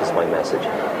life is my message.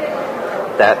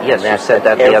 Yes, you said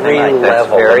that the other night. That's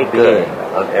very good.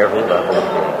 Of every level of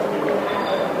being.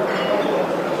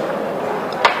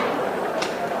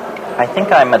 I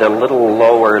think I'm at a little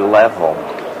lower level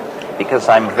because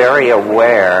I'm very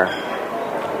aware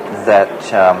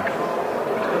that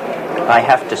I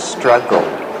have to struggle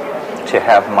to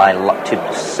have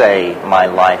to say my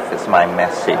life is my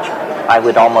message. I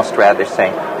would almost rather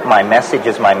say my message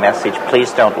is my message.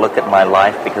 Please don't look at my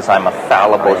life because I'm a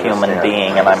fallible human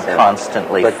being and I'm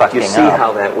constantly fucking up. But you see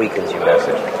how that weakens your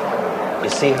message. You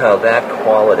see how that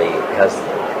quality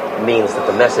means that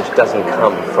the message doesn't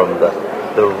come from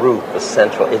the root, the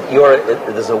central.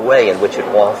 There's a way in which it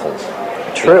waffles.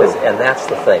 True. And that's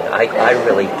the thing. I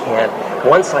really can't.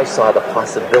 Once I saw the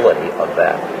possibility of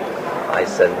that, I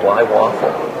said, why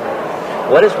waffle?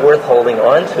 What is worth holding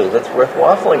on to that's worth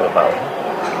waffling about?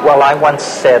 Well, I once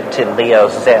said to Leo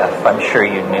Zeff, I'm sure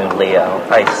you knew Leo,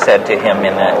 I said to him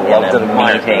in a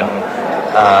meeting,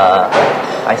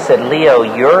 I said, Leo,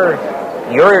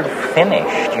 you're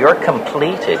finished, you're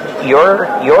completed,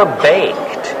 you're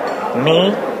baked.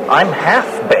 Me, I'm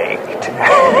half-baked.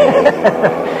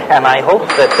 And I hope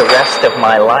that the rest of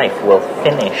my life will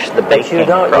finish the baking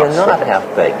process. You're not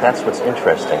half-baked. That's what's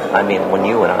interesting. I mean, when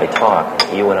you and I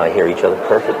talk, you and I hear each other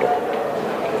perfectly.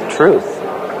 Truth.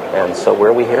 And so where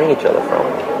are we hearing each other from?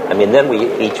 I mean, then we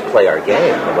each play our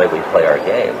game the way we play our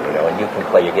game, and you can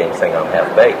play your game saying I'm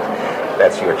half-baked.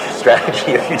 That's your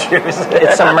strategy if you choose.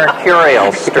 It's a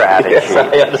mercurial strategy. Yes,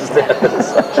 I understand it as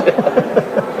such.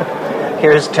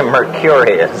 Here's to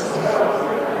Mercurius.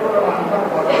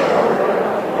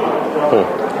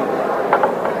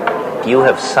 You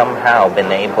have somehow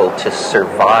been able to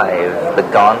survive the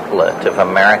gauntlet of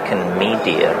American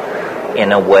media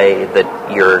in a way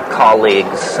that your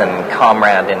colleagues and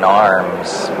comrade in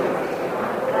arms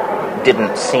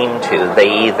didn't seem to.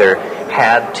 They either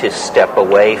had to step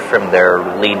away from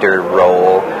their leader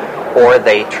role or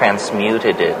they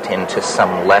transmuted it into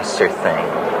some lesser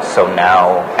thing. So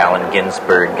now Allen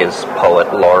Ginsberg is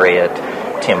poet laureate,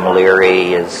 Tim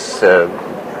Leary is,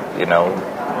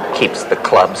 keeps the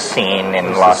club scene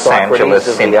in Los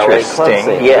Angeles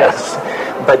interesting. Yes.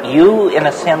 But you, in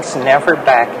a sense, never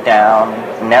backed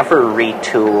down, never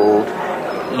retooled.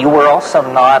 You were also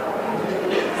not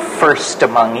first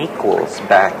among equals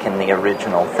back in the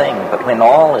original thing. But when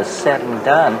all is said and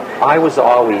done, I was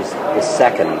always the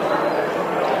second.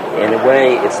 In a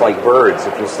way, it's like birds.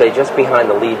 If you stay just behind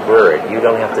the lead bird, you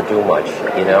don't have to do much.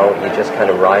 You're just kind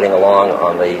of riding along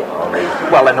on the.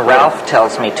 Well, and Ralph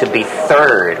tells me to be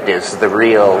third is the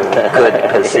real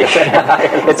good position.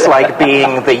 It's like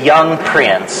being the young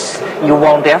prince. You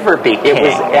won't ever be king.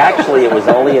 It was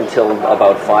only until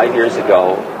about 5 years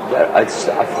ago.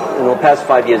 In the past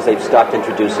 5 years, they've stopped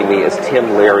introducing me as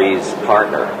Tim Leary's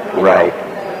partner. Right.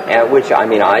 And which, I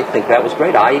think that was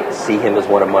great. I see him as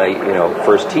one of my,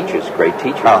 first teachers, great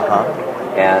teachers.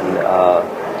 And,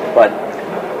 but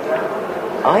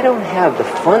I don't have the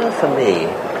fun for me.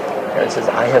 It says,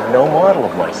 I have no model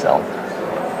of myself.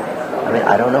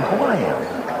 I don't know who I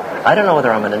am. I don't know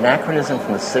whether I'm an anachronism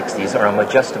from the 60s or I'm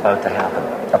just about to happen.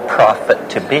 A prophet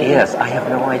to be. Yes, I have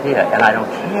no idea. And I don't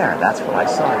care. That's what I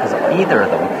saw. Because either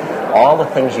of them, all the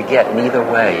things you get in either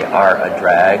way are a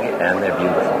drag and they're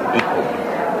beautiful, equally.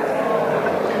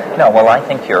 No, well, I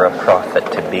think you're a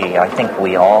prophet to be. I think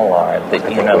we all are. That,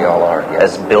 We all are,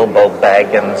 yes. as Bilbo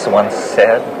Baggins once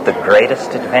said, the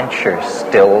greatest adventure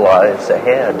still lies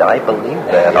ahead. I believe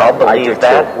that. I'll believe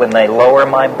that when they lower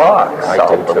my box. I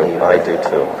do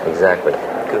too. Exactly.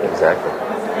 Good. Exactly.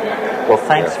 Well,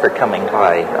 thanks for coming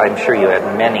by. I'm sure you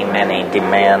had many, many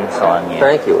demands on you.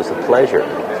 Thank you. It was a pleasure.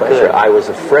 Good. I was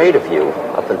afraid of you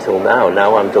up until now.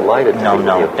 Now I'm delighted to be with you.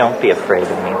 No, don't be afraid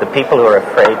of me. The people who are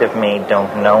afraid of me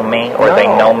don't know me, or they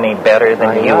know me better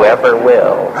than you ever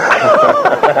will.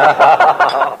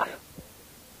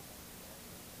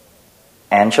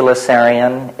 Angeles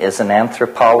Arrien is an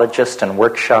anthropologist and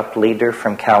workshop leader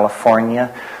from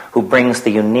California who brings the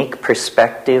unique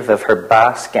perspective of her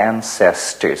Basque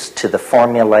ancestors to the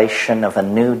formulation of a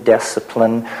new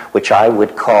discipline which I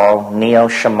would call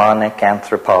neo-shamanic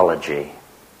anthropology.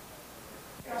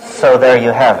 So there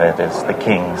you have it, as the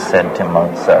king said to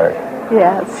Mozart.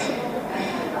 Yes.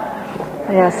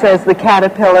 Yes, as the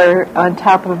caterpillar on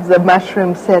top of the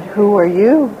mushroom said, "Who are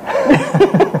you?"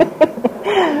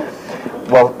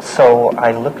 Well, so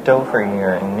I looked over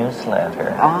your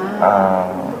newsletter.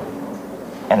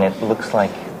 And it looks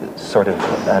like sort of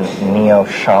a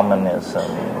neo-shamanism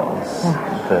is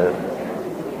the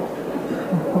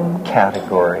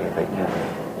category that you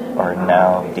are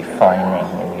now defining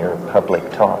in your public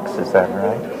talks. Is that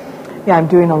right? Yeah, I'm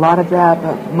doing a lot of that,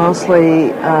 but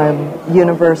mostly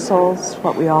universals,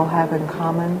 what we all have in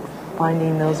common,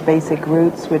 finding those basic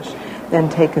roots, which then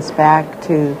take us back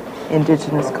to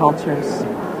indigenous cultures.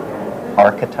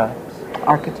 Archetypes.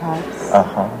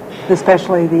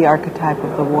 Especially the archetype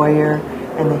of the warrior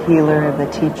and the healer and the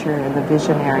teacher and the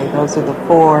visionary. Those are the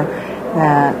four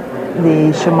that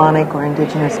the shamanic or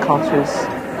indigenous cultures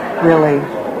really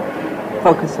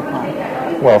focus upon.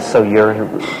 Well, so you're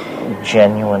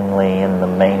genuinely in the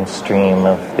mainstream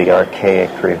of the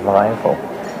archaic revival.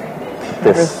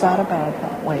 Never thought about it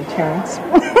that way, Terence.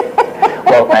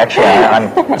 Well, actually,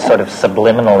 I'm sort of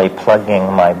subliminally plugging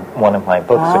one of my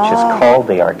books, which is called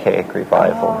The Archaic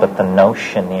Revival. But the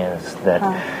notion is that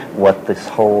what this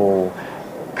whole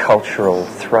cultural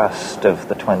thrust of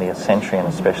the 20th century, and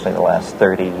especially the last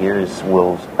 30 years,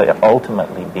 will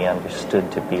ultimately be understood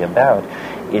to be about,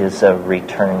 is a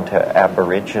return to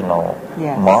Aboriginal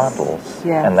models.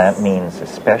 Yes. And that means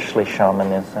especially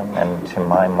shamanism, and to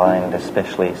my mind,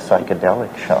 especially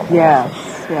psychedelic shamanism.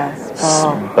 Yes.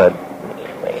 But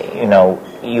you know,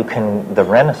 the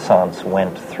Renaissance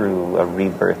went through a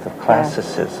rebirth of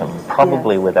classicism,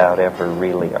 probably without ever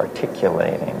really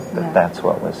articulating that that's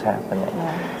what was happening.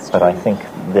 But I think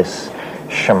this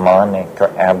shamanic or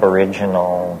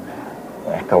aboriginal,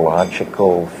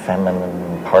 ecological,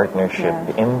 feminine partnership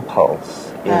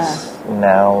impulse is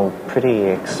now pretty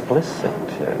explicit.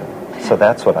 So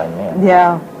that's what I meant.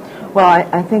 Yeah. Well,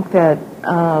 I think that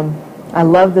I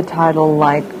love the title,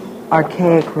 like,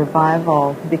 Archaic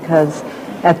Revival, because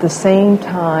at the same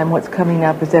time what's coming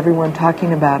up is everyone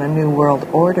talking about a new world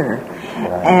order.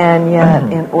 Right. And yet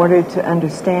in order to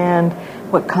understand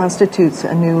what constitutes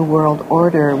a new world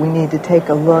order, we need to take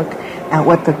a look at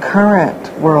what the current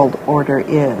world order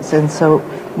is. And so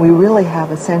we really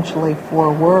have essentially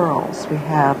four worlds. We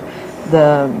have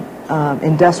the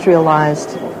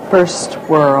industrialized first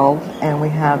world, and we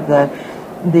have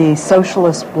the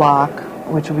socialist bloc,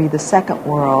 which will be the second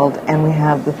world, and we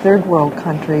have the third world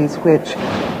countries, which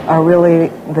are really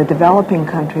the developing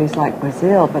countries like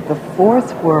Brazil. But the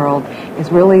fourth world is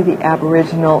really the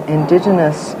Aboriginal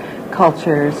indigenous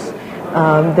cultures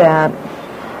that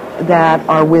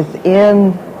are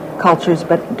within cultures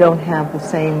but don't have the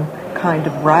same kind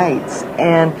of rights.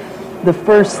 And the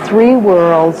first three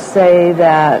worlds say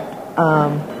that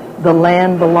the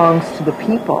land belongs to the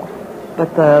people.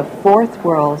 But the fourth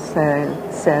world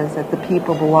says that the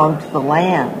people belong to the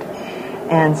land.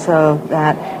 And so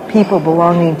that people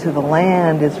belonging to the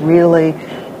land is really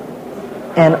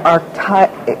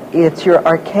it's your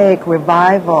archaic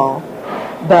revival,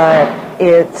 but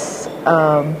it's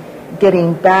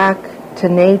getting back to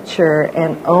nature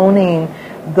and owning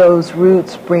those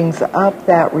roots brings up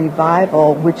that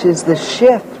revival, which is the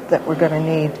shift that we're going to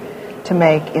need to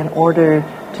make in order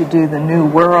to do the new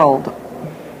world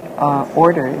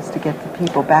order, is to get the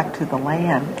people back to the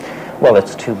land. Well,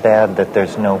 it's too bad that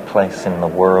there's no place in the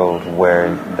world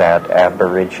where that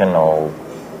Aboriginal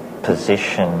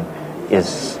position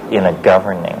is in a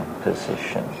governing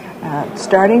position.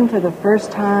 Starting for the first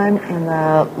time in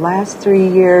the last 3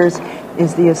 years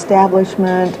is the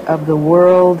establishment of the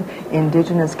World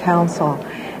Indigenous Council.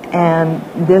 And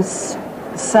this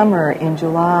summer in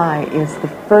July is the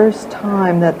first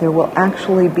time that there will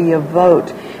actually be a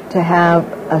vote to have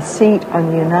a seat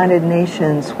on the United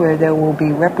Nations where there will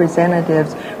be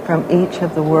representatives from each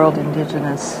of the world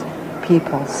indigenous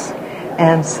peoples.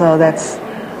 And so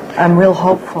I'm real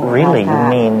hopeful Really? about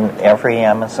that. You mean every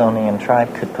Amazonian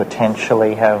tribe could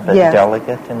potentially have a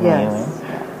delegate in the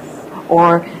UN?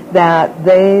 Or that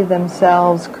they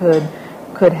themselves could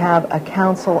have a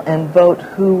council and vote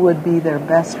who would be their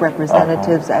best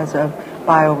representatives as a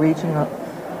bioregional.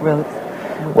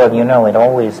 Well, you know,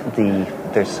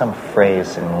 there's some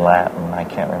phrase in Latin, I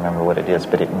can't remember what it is,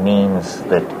 but it means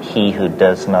that he who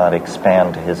does not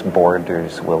expand his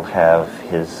borders will have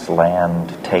his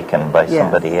land taken by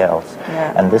somebody else.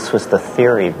 Yeah. And this was the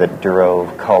theory that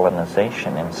drove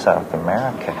colonization in South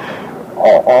America.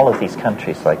 All of these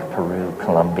countries like Peru,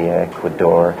 Colombia,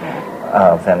 Ecuador,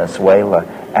 Venezuela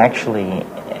actually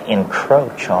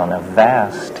encroach on a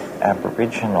vast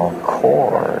Aboriginal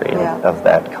core of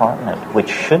that continent, which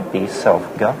should be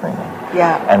self-governing.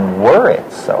 Yeah. And were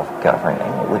it self-governing,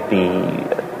 it would be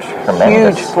a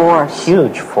tremendous...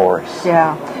 Huge force.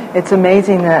 Yeah. It's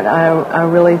amazing that I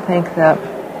really think that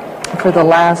for the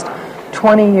last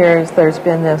 20 years there's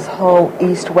been this whole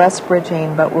east-west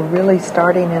bridging, but we're really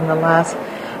starting in the last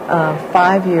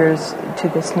 5 years to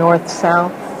this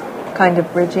north-south kind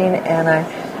of bridging, and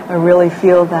I really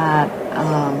feel that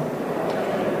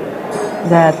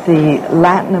that the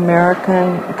Latin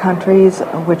American countries,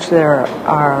 which there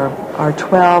are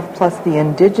 12, plus the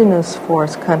indigenous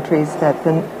force countries, that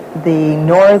the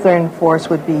northern force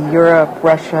would be Europe,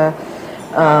 Russia,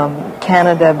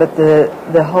 Canada, but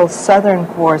the whole southern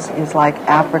force is like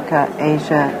Africa,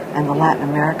 Asia, and the Latin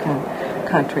American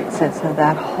countries. And so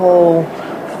that whole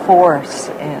force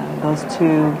and those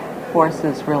two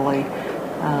forces really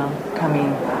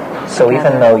coming So together.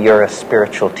 even though you're a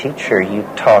spiritual teacher, you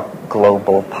talk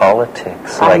global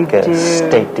politics like a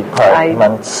State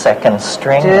Department second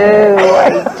string.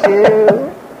 I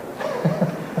do.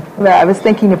 Well, I was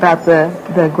thinking about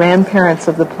the grandparents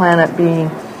of the planet being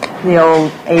the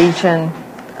old Asian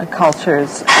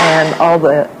cultures and all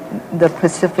the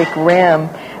Pacific Rim,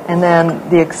 and then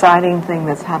the exciting thing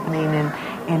that's happening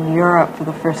in Europe for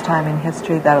the first time in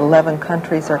history, that 11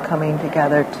 countries are coming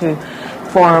together to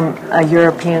form a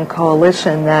European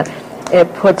coalition that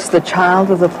it puts the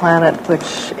child of the planet,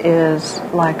 which is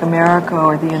like America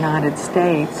or the United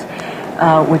States,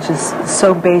 which is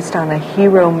so based on a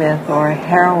hero myth or a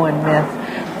heroine myth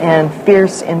and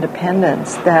fierce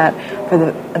independence, that for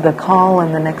the call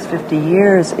in the next 50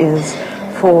 years is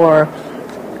for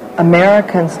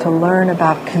Americans to learn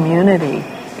about community,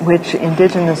 which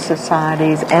indigenous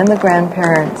societies and the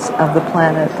grandparents of the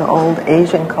planet, the old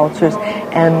Asian cultures,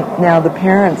 and now the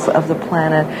parents of the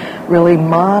planet, really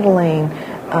modeling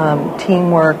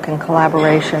teamwork and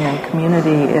collaboration and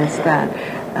community, is that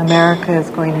America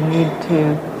is going to need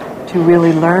to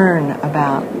really learn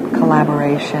about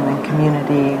collaboration and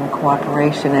community and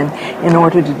cooperation. And in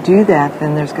order to do that,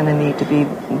 then there's going to need to be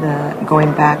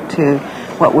going back to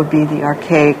what would be the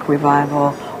archaic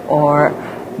revival, or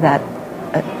that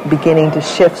beginning to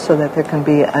shift so that there can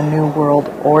be a new world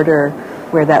order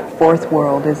where that fourth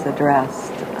world is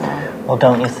addressed. Well,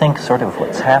 don't you think sort of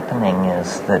what's happening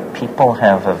is that people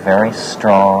have a very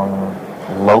strong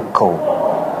local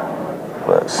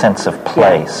sense of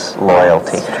place,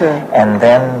 loyalty, and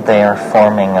then they are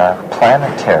forming a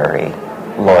planetary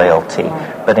loyalty,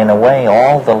 but in a way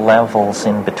all the levels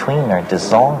in between are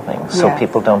dissolving, so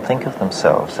people don't think of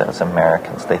themselves as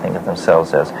Americans, they think of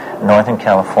themselves as Northern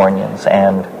Californians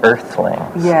and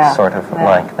Earthlings, sort of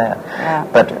like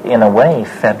that. But in a way,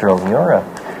 federal Europe,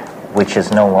 which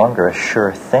is no longer a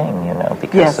sure thing, you know,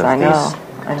 because of these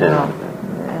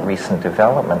recent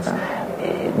developments,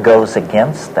 goes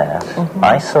against that.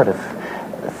 I sort of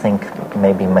think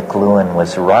maybe McLuhan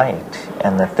was right,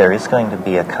 and that there is going to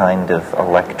be a kind of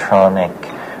electronic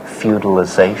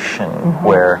feudalization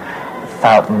where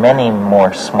many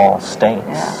more small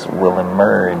states will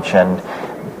emerge, and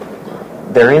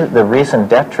the raison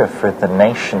d'etre for the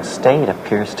nation state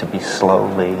appears to be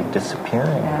slowly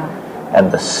disappearing.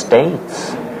 And the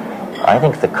states, I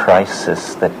think the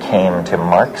crisis that came to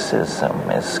Marxism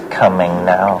is coming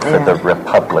now for the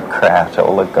republicrat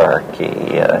oligarchy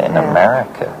in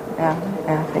America.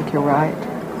 I think you're right.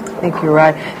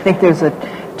 I think there's a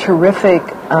terrific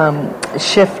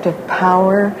shift of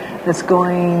power that's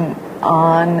going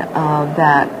on,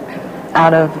 that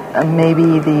out of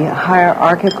maybe the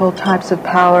hierarchical types of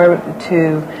power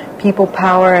to people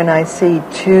power, and I see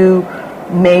two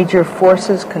major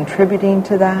forces contributing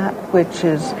to that, which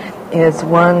is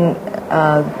one,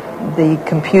 the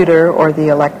computer or the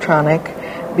electronic,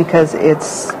 because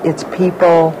it's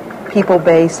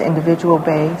people-based,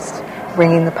 individual-based,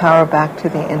 bringing the power back to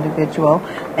the individual,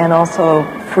 and also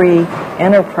free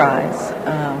enterprise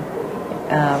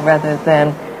rather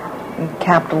than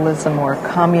capitalism or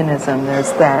communism.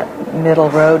 There's that middle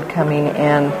road coming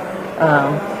in.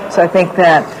 So I think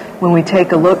that when we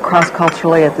take a look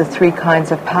cross-culturally at the three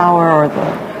kinds of power, or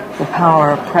the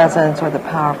power of presence, or the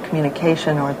power of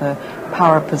communication, or the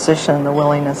power of position, the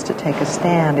willingness to take a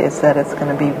stand, is that it's going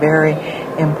to be very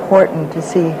important to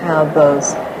see how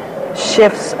those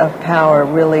shifts of power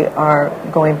really are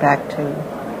going back to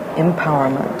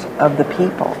empowerment of the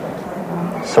people.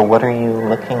 So what are you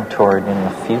looking toward in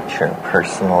the future,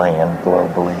 personally and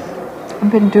globally?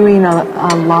 I've been doing a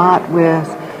lot with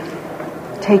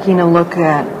taking a look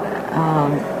at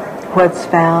what's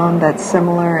found that's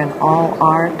similar in all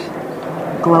art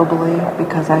globally,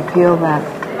 because I feel that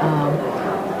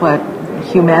what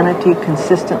humanity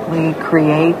consistently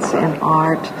creates in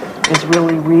art is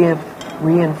really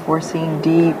reinforcing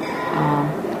deep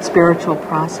spiritual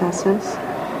processes.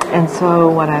 And so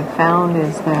what I've found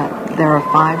is that there are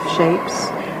 5 shapes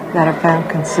that are found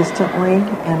consistently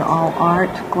in all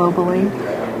art globally.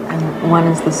 And one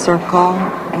is the circle,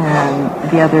 and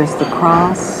the other is the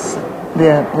cross,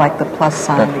 like the plus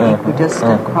sign, the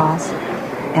equidistant cross,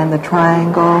 and the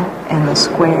triangle, and the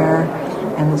square,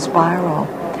 and the spiral.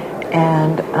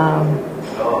 And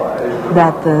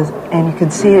and you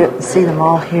can see them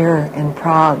all here in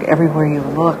Prague. Everywhere you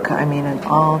look, I mean, in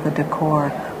all the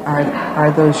decor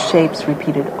are those shapes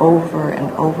repeated over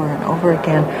and over and over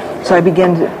again. So I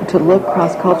began to look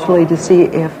cross-culturally to see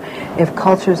if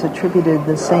cultures attributed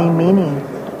the same meaning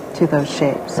to those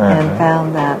shapes, and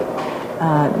found that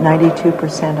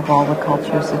 92% of all the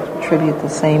cultures attribute the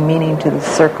same meaning to the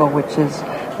circle, which is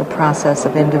the process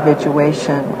of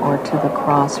individuation, or to the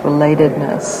cross,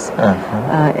 relatedness,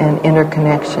 and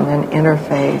interconnection and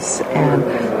interface, and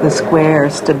the square,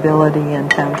 stability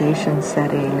and foundation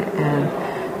setting, and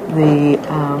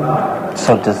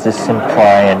So does this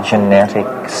imply a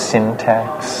genetic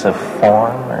syntax of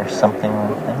form or something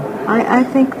like that? I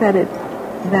think that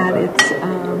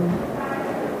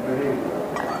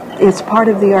it's part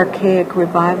of the archaic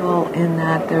revival, in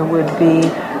that there would be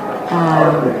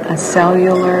a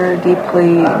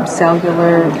deeply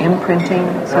cellular imprinting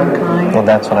of some kind. Well,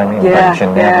 that's what I mean by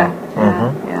genetic. Yeah,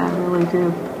 I really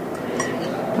do.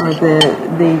 Or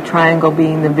the triangle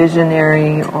being the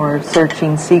visionary or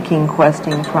searching, seeking,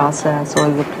 questing process, or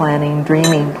the planning,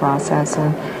 dreaming process,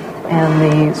 and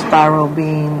the spiral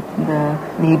being the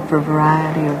need for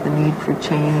variety, or the need for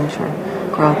change, or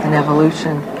growth and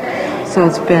evolution. So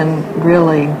it's been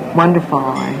really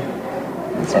wonderful.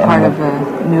 It's part of a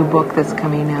new book that's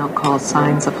coming out called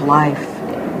Signs of Life,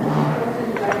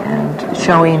 and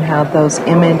showing how those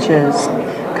images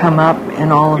come up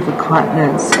in all of the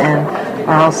continents and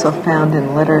are also found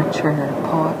in literature,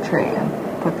 poetry, and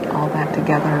put all that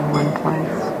together in one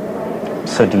place.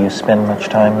 So do you spend much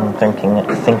time thinking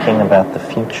about the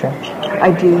future?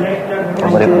 I do.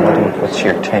 What's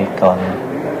your take on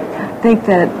I think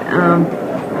that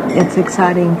it's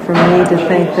exciting for me to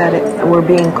think that we're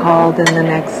being called in the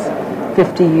next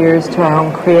 50 years to our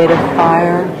own creative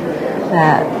fire,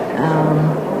 that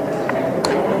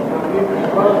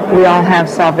we all have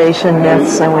salvation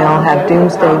myths and we all have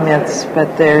doomsday myths,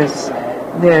 but there's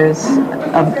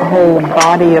a whole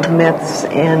body of myths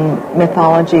in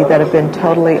mythology that have been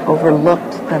totally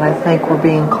overlooked that I think we're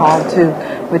being called to,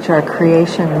 which are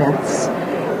creation myths.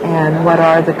 And what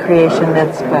are the creation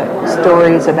myths but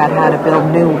stories about how to build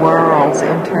new worlds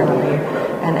internally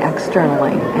and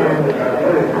externally? And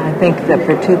I think that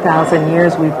for 2,000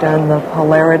 years we've done the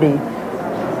polarity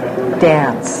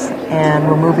dance, and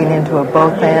we're moving into a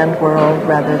both-and world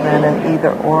rather than an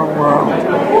either-or world.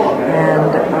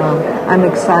 And I'm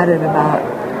excited about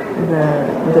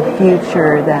the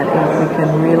future, that if we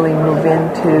can really move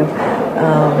into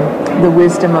the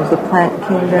wisdom of the plant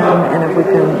kingdom, and if we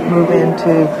can move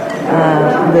into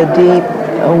the deep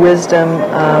wisdom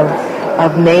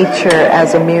of nature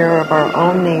as a mirror of our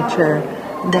own nature,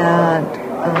 that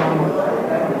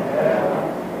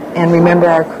and remember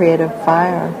our creative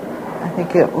fire, I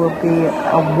think it will be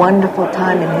a wonderful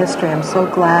time in history. I'm so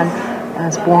glad I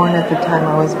was born at the time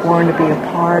I was born, to be a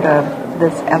part of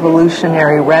this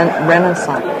evolutionary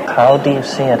renaissance. How do you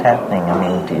see it happening? I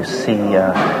mean, do you see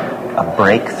a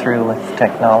breakthrough with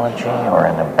technology, or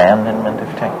an abandonment of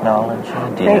technology?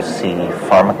 Do you see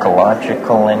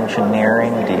pharmacological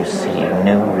engineering? Do you see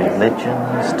new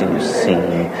religions? Do you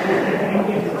see...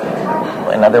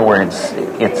 In other words,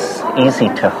 it's easy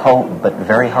to hope, but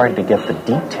very hard to get the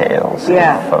details in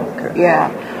focus.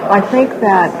 Yeah. I think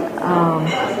that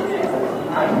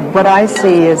what I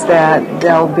see is that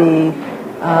there'll be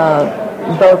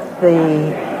both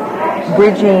the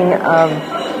bridging of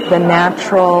the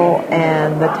natural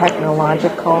and the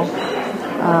technological.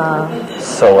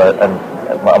 So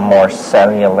a more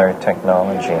cellular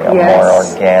technology, a more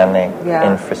organic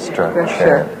infrastructure. For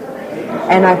sure.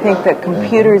 And I think that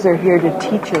computers are here to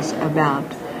teach us about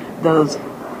those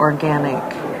organic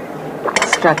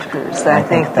structures. I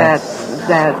think that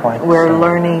we're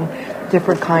learning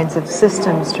different kinds of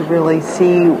systems to really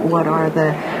see what are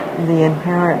the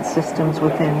inherent systems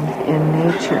within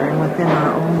nature and within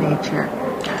our own nature.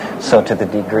 So to the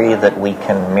degree that we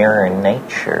can mirror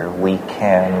nature, we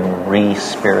can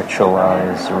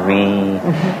re-spiritualize,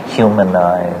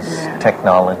 re-humanize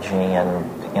technology and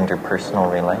interpersonal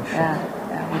relations.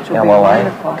 Which will be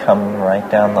wonderful. I come right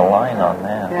down the line on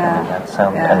that. Yeah. I mean, that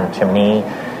sounds, and to me,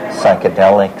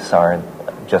 psychedelics are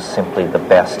just simply the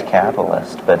best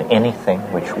catalyst, but anything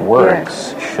which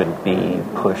works should be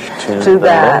pushed to the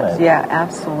limit. Yeah,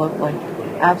 absolutely.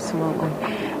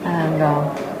 And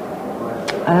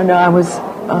I don't know, I was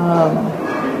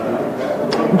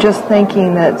just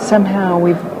thinking that somehow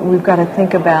we've got to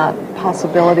think about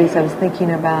possibilities. I was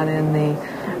thinking about in the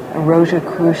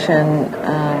Rosicrucian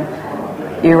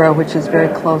era, which is very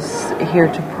close here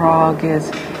to Prague,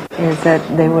 is that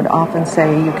they would often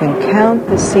say you can count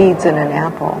the seeds in an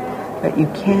apple, but you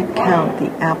can't count the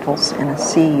apples in a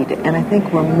seed. And I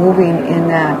think we're moving in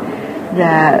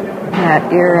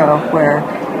that era where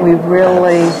we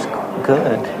really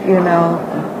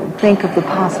think of the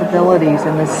possibilities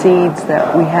and the seeds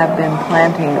that we have been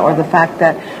planting, or the fact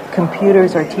that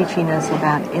computers are teaching us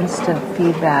about instant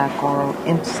feedback or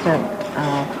instant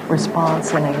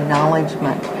response and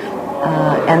acknowledgement,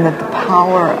 and that the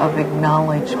power of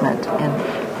acknowledgement and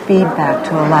feedback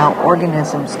to allow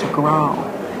organisms to grow.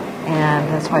 And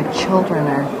that's why children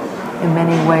are, in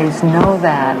many ways, know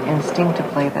that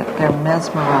instinctively, that they're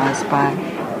mesmerized by,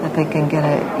 that they can get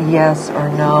a yes or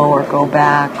no or go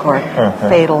back or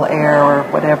fatal error or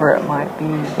whatever it might be.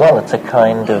 Well, it's a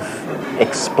kind of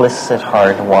explicit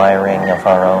hardwiring of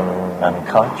our own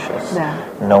unconscious.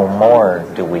 No more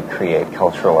do we create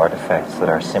cultural artifacts that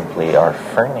are simply our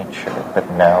furniture, but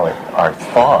now our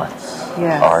thoughts,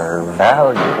 our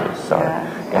values are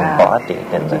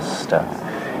embodied in this stuff.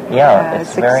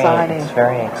 It's very exciting. It's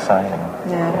very exciting.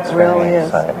 Yeah, it really is.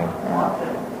 Exciting.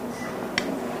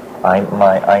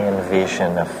 I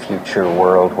envision a future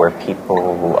world where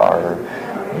people are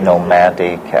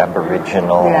nomadic,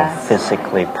 aboriginal,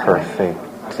 physically perfect,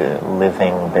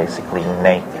 living basically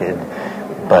naked.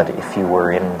 But if you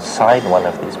were inside one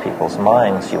of these people's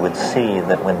minds, you would see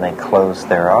that when they close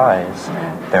their eyes,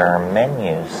 there are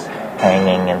menus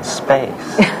hanging in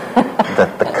space.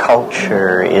 That the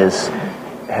culture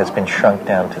has been shrunk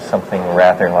down to something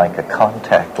rather like a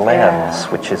contact lens,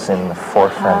 which is in the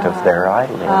forefront of their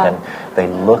eyelid, and they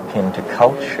look into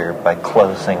culture by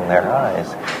closing their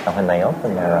eyes. And when they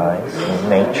open their eyes,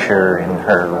 nature in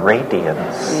her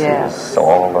radiance is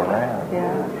all around.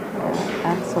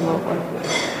 Absolutely.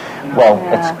 Well,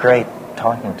 it's great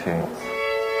talking to you.